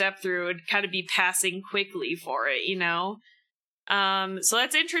step by step through. It'd kind of be passing quickly for it, you know? So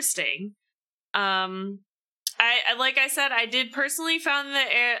that's interesting. I like I said, I did personally found the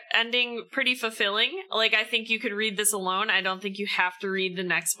ending pretty fulfilling. Like, I think you could read this alone. I don't think you have to read the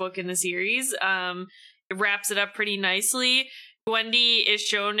next book in the series. It wraps it up pretty nicely. Gwendy is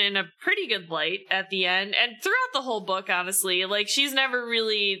shown in a pretty good light at the end, and throughout the whole book, honestly. Like, she's never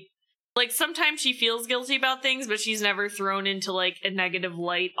really... Like, sometimes she feels guilty about things, but she's never thrown into, like, a negative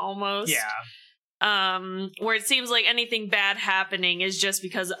light, almost. Yeah. Where it seems like anything bad happening is just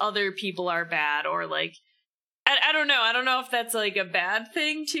because other people are bad, or, like... I don't know. I don't know if that's like a bad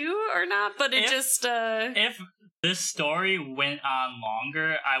thing too or not, but if this story went on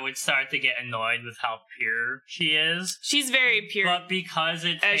longer, I would start to get annoyed with how pure she is. She's very pure. But because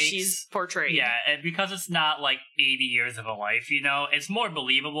it takes, she's portrayed. Yeah, and because it's not like 80 years of a life, you know, it's more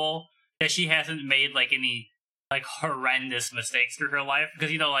believable that she hasn't made like any like horrendous mistakes through her life.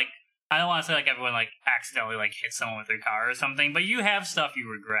 Because, you know, like, I don't want to say like everyone like accidentally like hit someone with their car or something, but you have stuff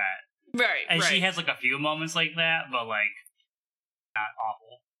you regret. Right, and she has like a few moments like that, but like not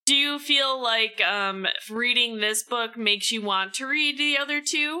awful. Do you feel like reading this book makes you want to read the other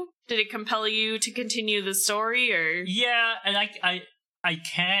two? Did it compel you to continue the story, or? Yeah, and I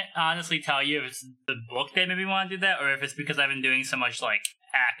can't honestly tell you if it's the book that made me want to do that, or if it's because I've been doing so much like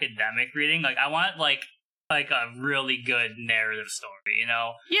academic reading. Like, I want like a really good narrative story, you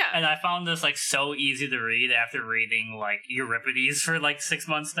know? Yeah. And I found this like so easy to read after reading like Euripides for like 6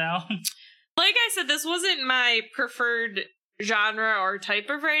 months now. Like I said, this wasn't my preferred genre or type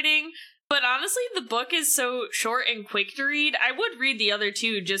of writing, but honestly, the book is so short and quick to read. I would read the other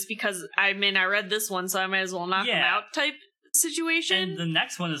two just because, I mean, I read this one, so I might as well knock them out type situation. And the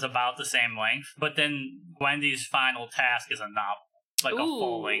next one is about the same length, but then Gwendy's final task is a novel. Like a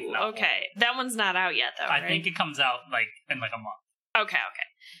full-length novel. Okay. That one's not out yet, though, right? I think it comes out, like, in, like, a month. Okay.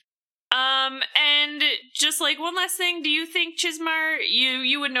 And just, like, one last thing. Do you think Chizmar...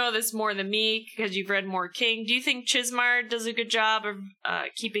 You would know this more than me, because you've read more King. Do you think Chizmar does a good job of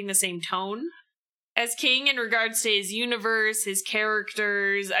keeping the same tone as King in regards to his universe, his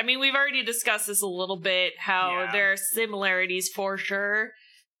characters? I mean, we've already discussed this a little bit, how there are similarities for sure.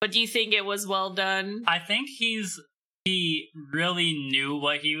 But do you think it was well done? I think he really knew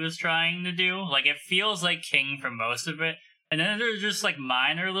what he was trying to do. Like, it feels like King for most of it. And then there's just, like,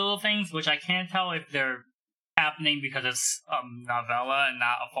 minor little things, which I can't tell if they're happening because it's a novella and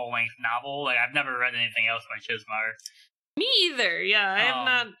not a full-length novel. Like, I've never read anything else by Chizmar. Me either, yeah. I have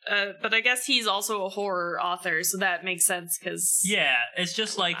not, but I guess he's also a horror author, so that makes sense, because... Yeah, it's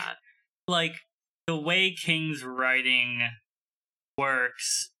just, like, the way King's writing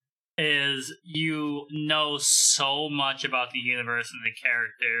works is you know so much about the universe and the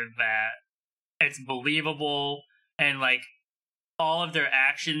character that it's believable, and like all of their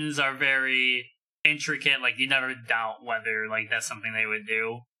actions are very intricate. Like, you never doubt whether like that's something they would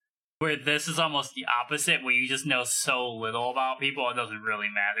do. Where this is almost the opposite, where you just know so little about people it doesn't really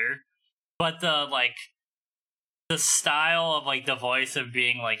matter. But the style of like the voice of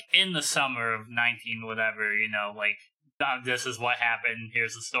being like in the summer of 19 whatever, you know, like, this is what happened,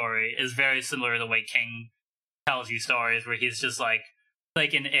 here's the story, is very similar to the way King tells you stories, where he's just like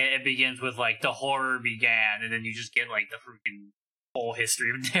it begins with like the horror began, and then you just get like the freaking whole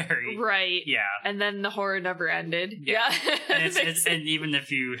history of Derry. Right. Yeah. And then the horror never ended. Yeah. And it's and even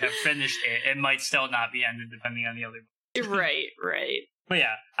if you have finished it, it might still not be ended depending on the other book. Right. But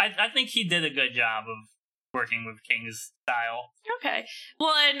yeah, I think he did a good job of working with King's style. Okay.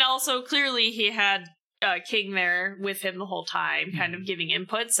 Well, and also clearly he had King there with him the whole time, kind of giving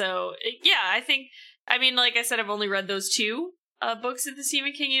input. So yeah, I mean, like I said, I've only read those two books in the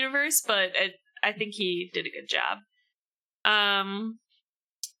Stephen King universe, but I think he did a good job.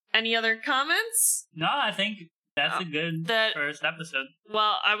 Any other comments? No, I think That's a good first episode.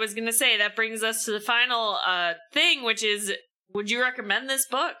 Well, I was going to say, that brings us to the final thing, which is, would you recommend this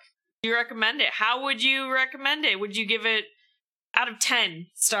book? Do you recommend it? How would you recommend it? Would you give it, out of 10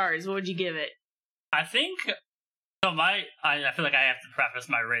 stars, what would you give it? I think, so I feel like I have to preface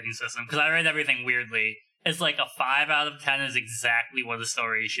my rating system, because I rate everything weirdly. It's like a 5 out of 10 is exactly what a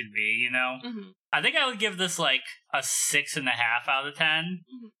story should be, you know? Mm-hmm. I think I would give this like a 6.5 out of 10.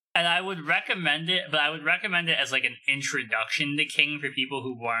 Mm-hmm. And I would recommend it, but I would recommend it as like an introduction to King for people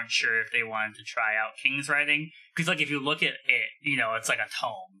who weren't sure if they wanted to try out King's writing. Because like if you look at it, you know, it's like a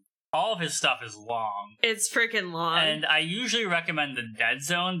tome. All of his stuff is long. It's freaking long. And I usually recommend The Dead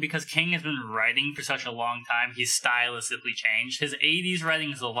Zone because King has been writing for such a long time. He's stylistically changed. His 80s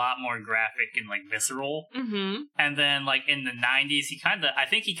writing is a lot more graphic and like visceral. Mm-hmm. And then like in the 90s, I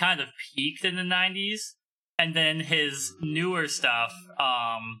think he kind of peaked in the 90s. And then his newer stuff,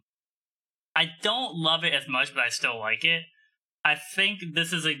 I don't love it as much, but I still like it. I think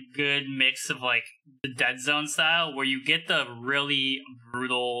this is a good mix of like the Dead Zone style, where you get the really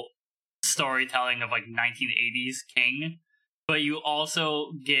brutal storytelling of like 1980s King, but you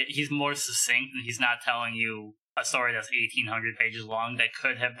also get, he's more succinct and he's not telling you a story that's 1,800 pages long that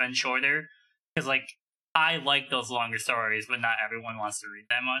could have been shorter. Because like, I like those longer stories, but not everyone wants to read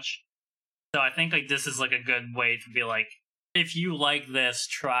that much. So I think like this is like a good way to be like, if you like this,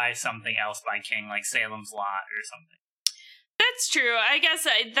 try something else by King, like Salem's Lot or something. That's true. I guess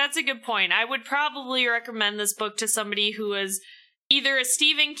that's a good point. I would probably recommend this book to somebody who was either a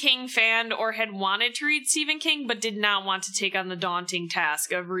Stephen King fan or had wanted to read Stephen King, but did not want to take on the daunting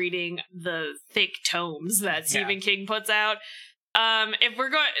task of reading the thick tomes that Stephen King puts out. If we're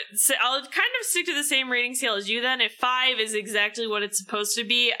going, so I'll kind of stick to the same rating scale as you then. If 5 is exactly what it's supposed to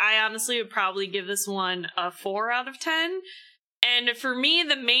be, I honestly would probably give this one a 4 out of 10. And for me,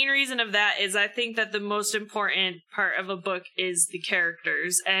 the main reason of that is I think that the most important part of a book is the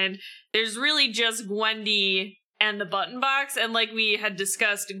characters. And there's really just Gwendy and the button box. And like we had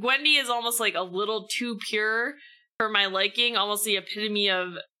discussed, Gwendy is almost like a little too pure for my liking, almost the epitome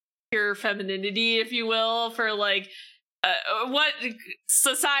of pure femininity, if you will, for like what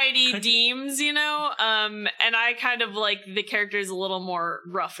society deems, you know? And I kind of like the characters a little more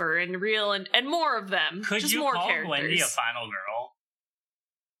rougher and real and more of them. Could just you more call characters. Wendy a final girl?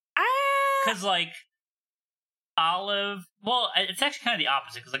 Because like Olive, well, it's actually kind of the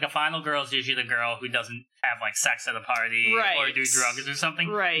opposite. Because like a final girl is usually the girl who doesn't have like sex at a party or do drugs or something.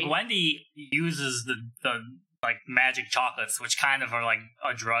 Right. Wendy uses the like magic chocolates, which kind of are like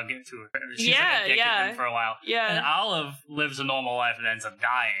a drug to her. She's like addicted to them for a while. Yeah. And Olive lives a normal life and ends up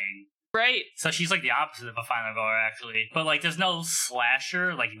dying. Right. So she's like the opposite of a final girl, actually. But like there's no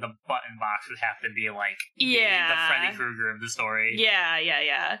slasher. Like the button box would have to be like the Freddy Krueger of the story.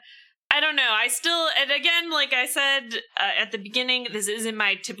 Yeah. I don't know. I still, and again, like I said at the beginning, this isn't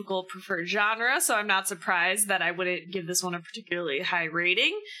my typical preferred genre, so I'm not surprised that I wouldn't give this one a particularly high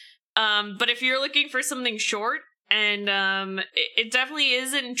rating. But if you're looking for something short, and it definitely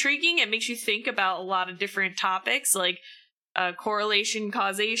is intriguing, it makes you think about a lot of different topics, like correlation,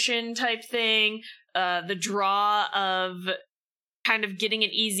 causation type thing, the draw of kind of getting an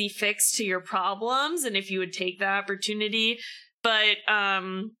easy fix to your problems, and if you would take that opportunity. But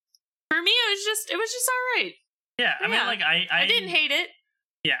for me, it was just all right. Yeah, I mean, like I didn't hate it.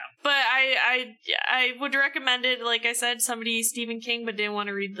 Yeah, but I would recommend it. Like I said, somebody Stephen King, but didn't want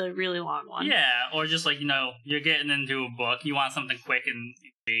to read the really long one. Yeah, or just like, you know, you're getting into a book, you want something quick and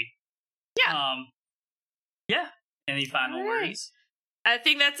easy. Yeah. Yeah. Any final words? I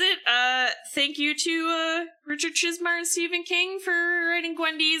think that's it. Thank you to Richard Chizmar and Stephen King for writing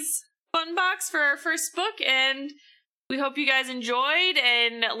Gwendy's Button Box for our first book, and we hope you guys enjoyed,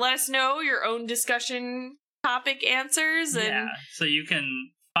 and let us know your own discussion topic answers. And so you can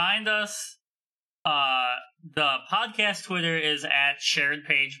find us. The podcast Twitter is at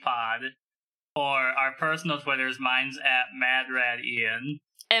SharedPagePod, or our personal Twitters, mine's at MadRadIan.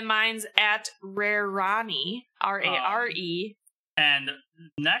 And mine's at RareRani, R-A-R-E. And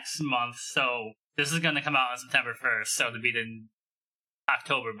next month, so this is going to come out on September 1st, so to be the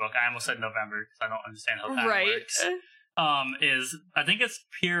October book, I almost said November, because I don't understand how time works, is, I think it's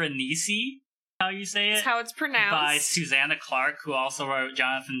Piranesi, how you say it. That's how it's pronounced. By Susanna Clark, who also wrote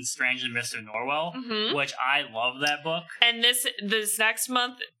Jonathan Strange and Mr. Norwell, which I love that book. And this next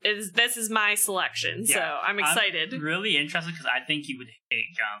month is my selection, so I'm excited. I'm really interested because I think you would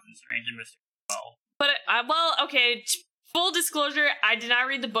hate Jonathan Strange and Mr. Norwell. But okay. Full disclosure, I did not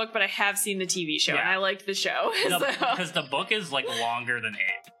read the book, but I have seen the TV show, and I liked the show. Because the book is like longer than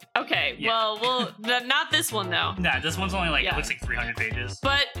it. Okay, Yeah. well, not this one though. Nah, this one's only like, Yeah. it looks like 300 pages.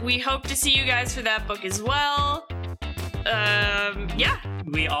 But we hope to see you guys for that book as well. Yeah.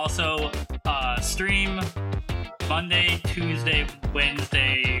 We also stream Monday, Tuesday,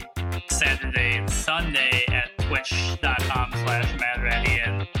 Wednesday, Saturday, and Sunday at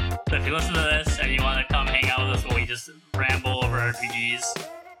twitch.com/MadRattian. So if you listen to this and you want to come hang out with us while we just ramble over RPGs,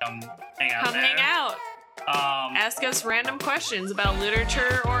 come hang out Come there. hang out. Ask us random questions about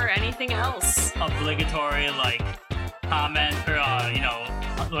literature or anything else. Obligatory, like, comment or,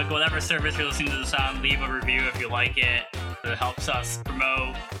 like whatever service you're listening to this on, leave a review if you like it. It helps us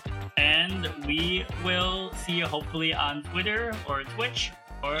promote. And we will see you hopefully on Twitter or Twitch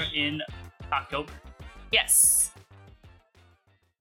or in October. Yes.